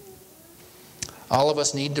 All of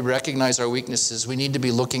us need to recognize our weaknesses. We need to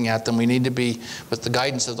be looking at them. We need to be, with the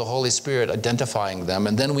guidance of the Holy Spirit, identifying them.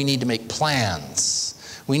 And then we need to make plans.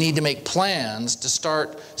 We need to make plans to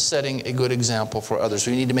start setting a good example for others.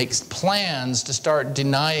 We need to make plans to start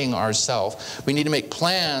denying ourselves. We need to make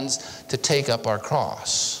plans to take up our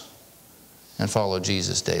cross and follow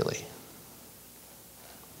Jesus daily.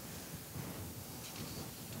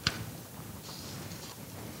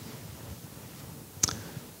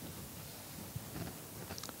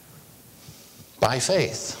 By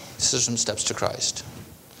faith, these are some steps to Christ.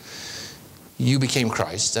 You became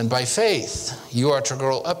Christ, and by faith, you are to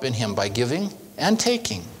grow up in Him by giving and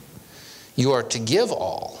taking. You are to give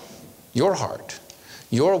all, your heart,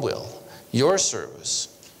 your will, your service.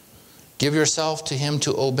 Give yourself to Him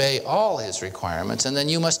to obey all His requirements, and then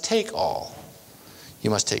you must take all. You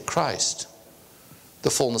must take Christ,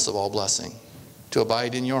 the fullness of all blessing, to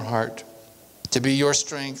abide in your heart, to be your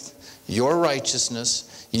strength, your righteousness,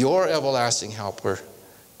 your everlasting helper,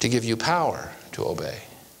 to give you power to obey.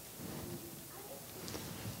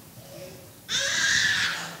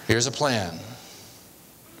 Here's a plan.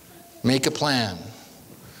 Make a plan.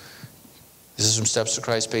 This is from Steps to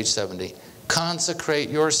Christ, page 70. Consecrate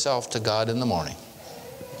yourself to God in the morning.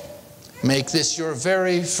 Make this your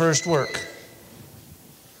very first work.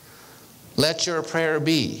 Let your prayer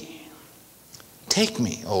be, take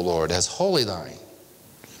me, O Lord, as wholly thine.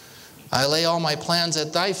 I lay all my plans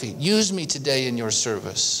at thy feet. Use me today in your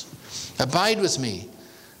service. Abide with me,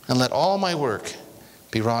 and let all my work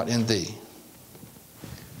be wrought in thee.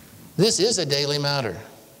 This is a daily matter.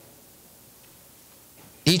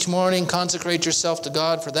 Each morning, consecrate yourself to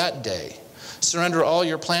God for that day. Surrender all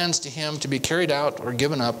your plans to Him to be carried out or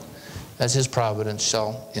given up as His providence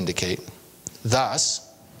shall indicate.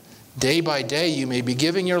 Thus, day by day, you may be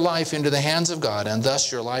giving your life into the hands of God, and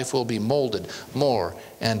thus your life will be molded more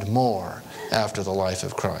and more after the life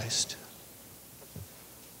of Christ.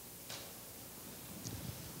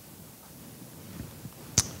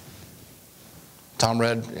 Tom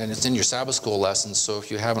read, and it's in your Sabbath school lessons, so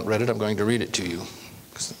if you haven't read it, I'm going to read it to you.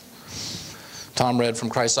 Tom read from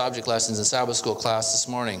Christ's Object Lessons in Sabbath school class this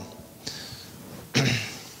morning.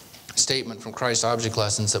 Statement from Christ's Object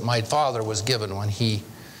Lessons that my father was given when he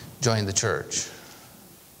joined the church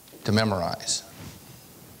to memorize.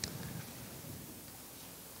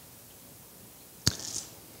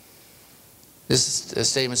 This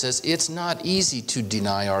statement says, it's not easy to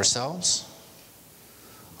deny ourselves.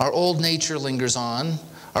 Our old nature lingers on.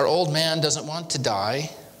 Our old man doesn't want to die.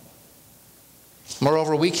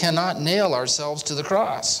 Moreover, we cannot nail ourselves to the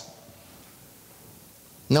cross.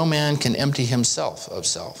 No man can empty himself of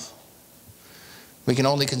self. We can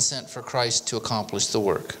only consent for Christ to accomplish the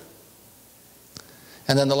work.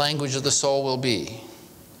 And then the language of the soul will be,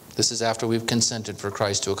 this is after we've consented for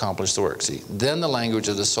Christ to accomplish the work. See, then the language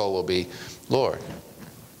of the soul will be, Lord,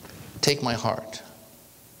 take my heart,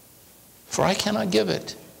 for I cannot give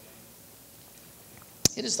it.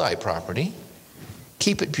 It is thy property.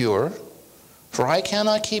 Keep it pure, for I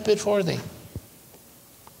cannot keep it for thee.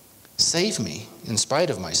 Save me in spite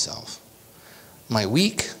of myself, my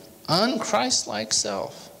weak, un-Christ-like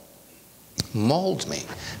self. Mold me,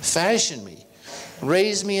 fashion me,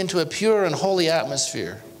 raise me into a pure and holy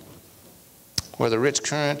atmosphere where the rich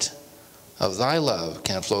current of thy love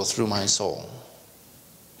can flow through my soul.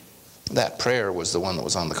 That prayer was the one that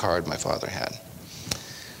was on the card my father had.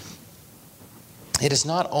 It is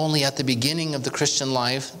not only at the beginning of the Christian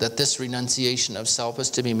life that this renunciation of self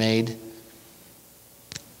is to be made.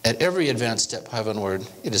 At every advanced step heavenward,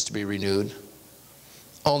 it is to be renewed.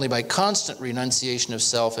 Only by constant renunciation of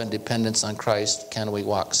self and dependence on Christ can we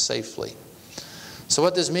walk safely. So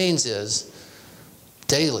what this means is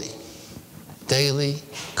daily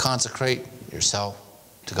consecrate yourself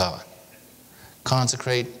to God.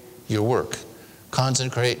 Consecrate your work.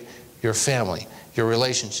 Consecrate your family, your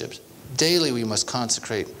relationships. Daily we must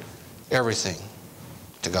consecrate everything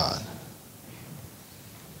to God.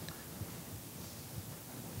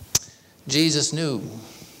 Jesus knew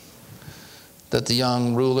that the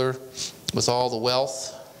young ruler with all the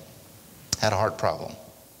wealth had a heart problem.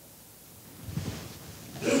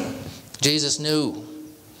 Jesus knew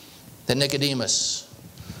that Nicodemus,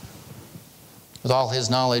 with all his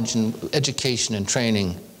knowledge and education and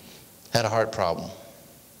training, had a heart problem.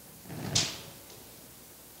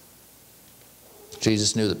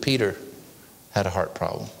 Jesus knew that Peter had a heart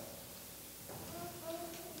problem.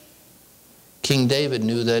 King David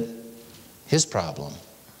knew that his problem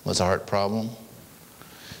was a heart problem.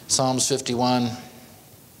 Psalms 51,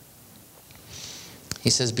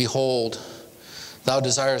 he says, behold, thou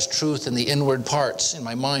desirest truth in the inward parts, in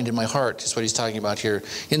my mind, in my heart, is what he's talking about here.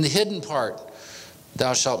 In the hidden part,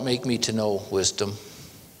 thou shalt make me to know wisdom.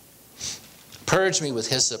 Purge me with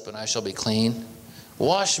hyssop, and I shall be clean.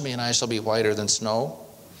 Wash me, and I shall be whiter than snow.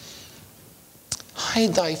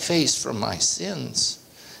 Hide thy face from my sins,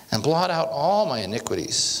 and blot out all my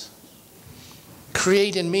iniquities.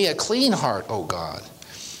 Create in me a clean heart, O God,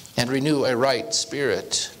 and renew a right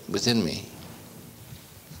spirit within me.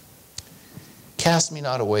 Cast me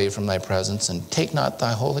not away from thy presence, and take not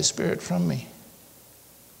thy Holy Spirit from me.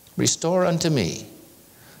 Restore unto me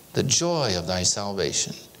the joy of thy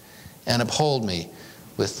salvation, and uphold me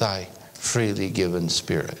with thy freely given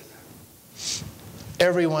Spirit.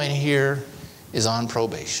 Everyone here is on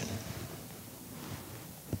probation.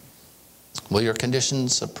 Will your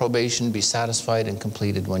conditions of probation be satisfied and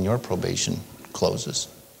completed when your probation closes?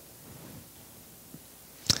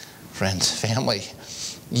 Friends, family,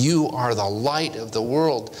 you are the light of the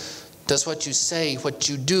world. Does what you say, what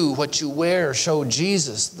you do, what you wear show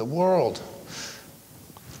Jesus to the world?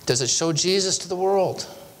 Does it show Jesus to the world?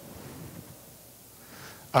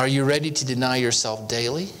 Are you ready to deny yourself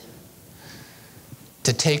daily?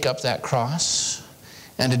 to take up that cross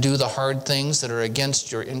and to do the hard things that are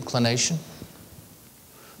against your inclination,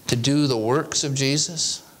 to do the works of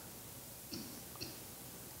Jesus?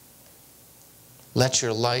 Let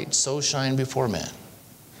your light so shine before men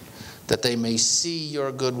that they may see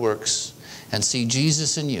your good works and see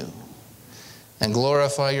Jesus in you and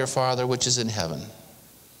glorify your Father which is in heaven.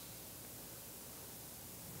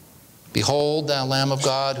 Behold, thou Lamb of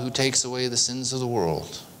God who takes away the sins of the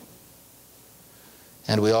world.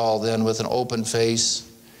 And we all then, with an open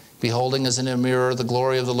face, beholding as in a mirror the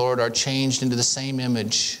glory of the Lord, are changed into the same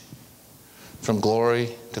image from glory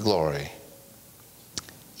to glory,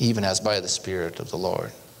 even as by the Spirit of the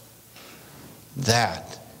Lord.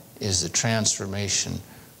 That is the transformation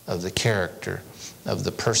of the character, of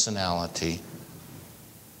the personality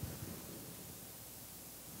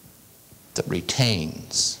that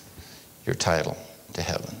retains your title to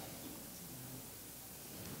heaven.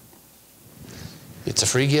 It's a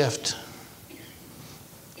free gift,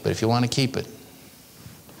 but if you want to keep it,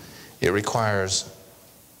 it requires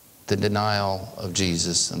the denial of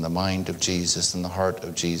Jesus and the mind of Jesus and the heart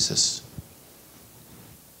of Jesus.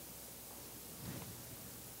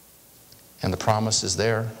 And the promise is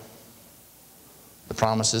there. The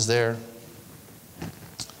promise is there.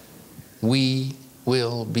 We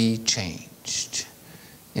will be changed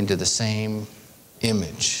into the same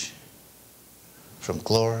image from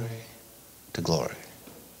glory to glory.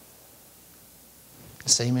 The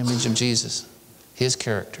same image of Jesus, his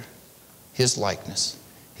character, his likeness,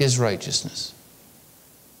 his righteousness.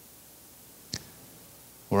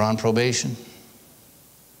 We're on probation.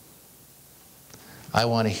 I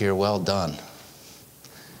want to hear, well done,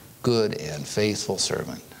 good and faithful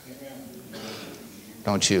servant.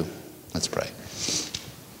 Don't you? Let's pray.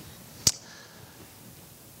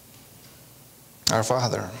 Our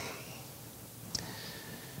Father,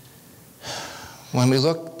 when we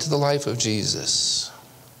look to the life of Jesus,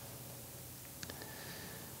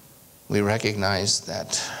 we recognize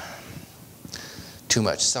that too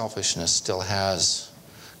much selfishness still has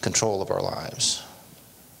control of our lives.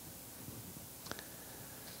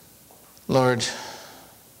 Lord,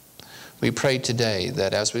 we pray today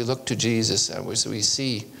that as we look to Jesus, as we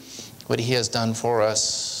see what he has done for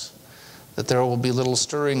us, that there will be little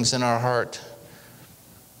stirrings in our heart,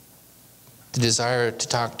 the desire to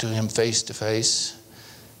talk to him face to face,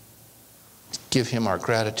 give him our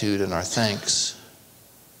gratitude and our thanks.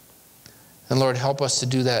 And Lord, help us to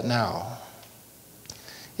do that now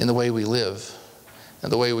in the way we live,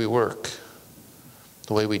 and the way we work,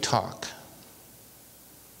 the way we talk,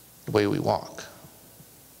 the way we walk.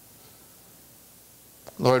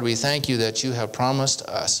 Lord, we thank you that you have promised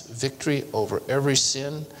us victory over every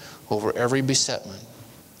sin, over every besetment,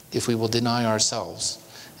 if we will deny ourselves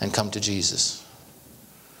and come to Jesus.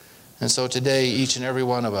 And so today, each and every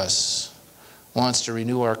one of us wants to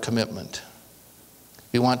renew our commitment.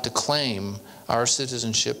 We want to claim our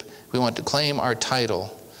citizenship. We want to claim our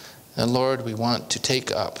title. And Lord, we want to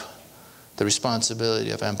take up the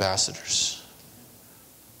responsibility of ambassadors.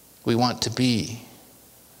 We want to be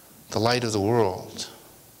the light of the world,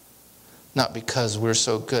 not because we're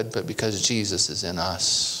so good, but because Jesus is in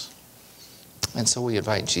us. And so we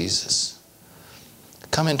invite Jesus.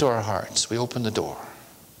 Come into our hearts. We open the door.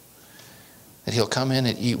 That he'll come in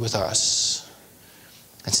and eat with us,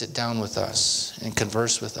 and sit down with us, and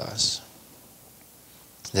converse with us.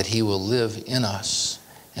 That he will live in us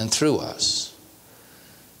and through us.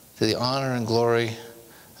 To the honor and glory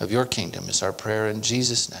of your kingdom is our prayer in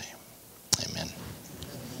Jesus' name. Amen.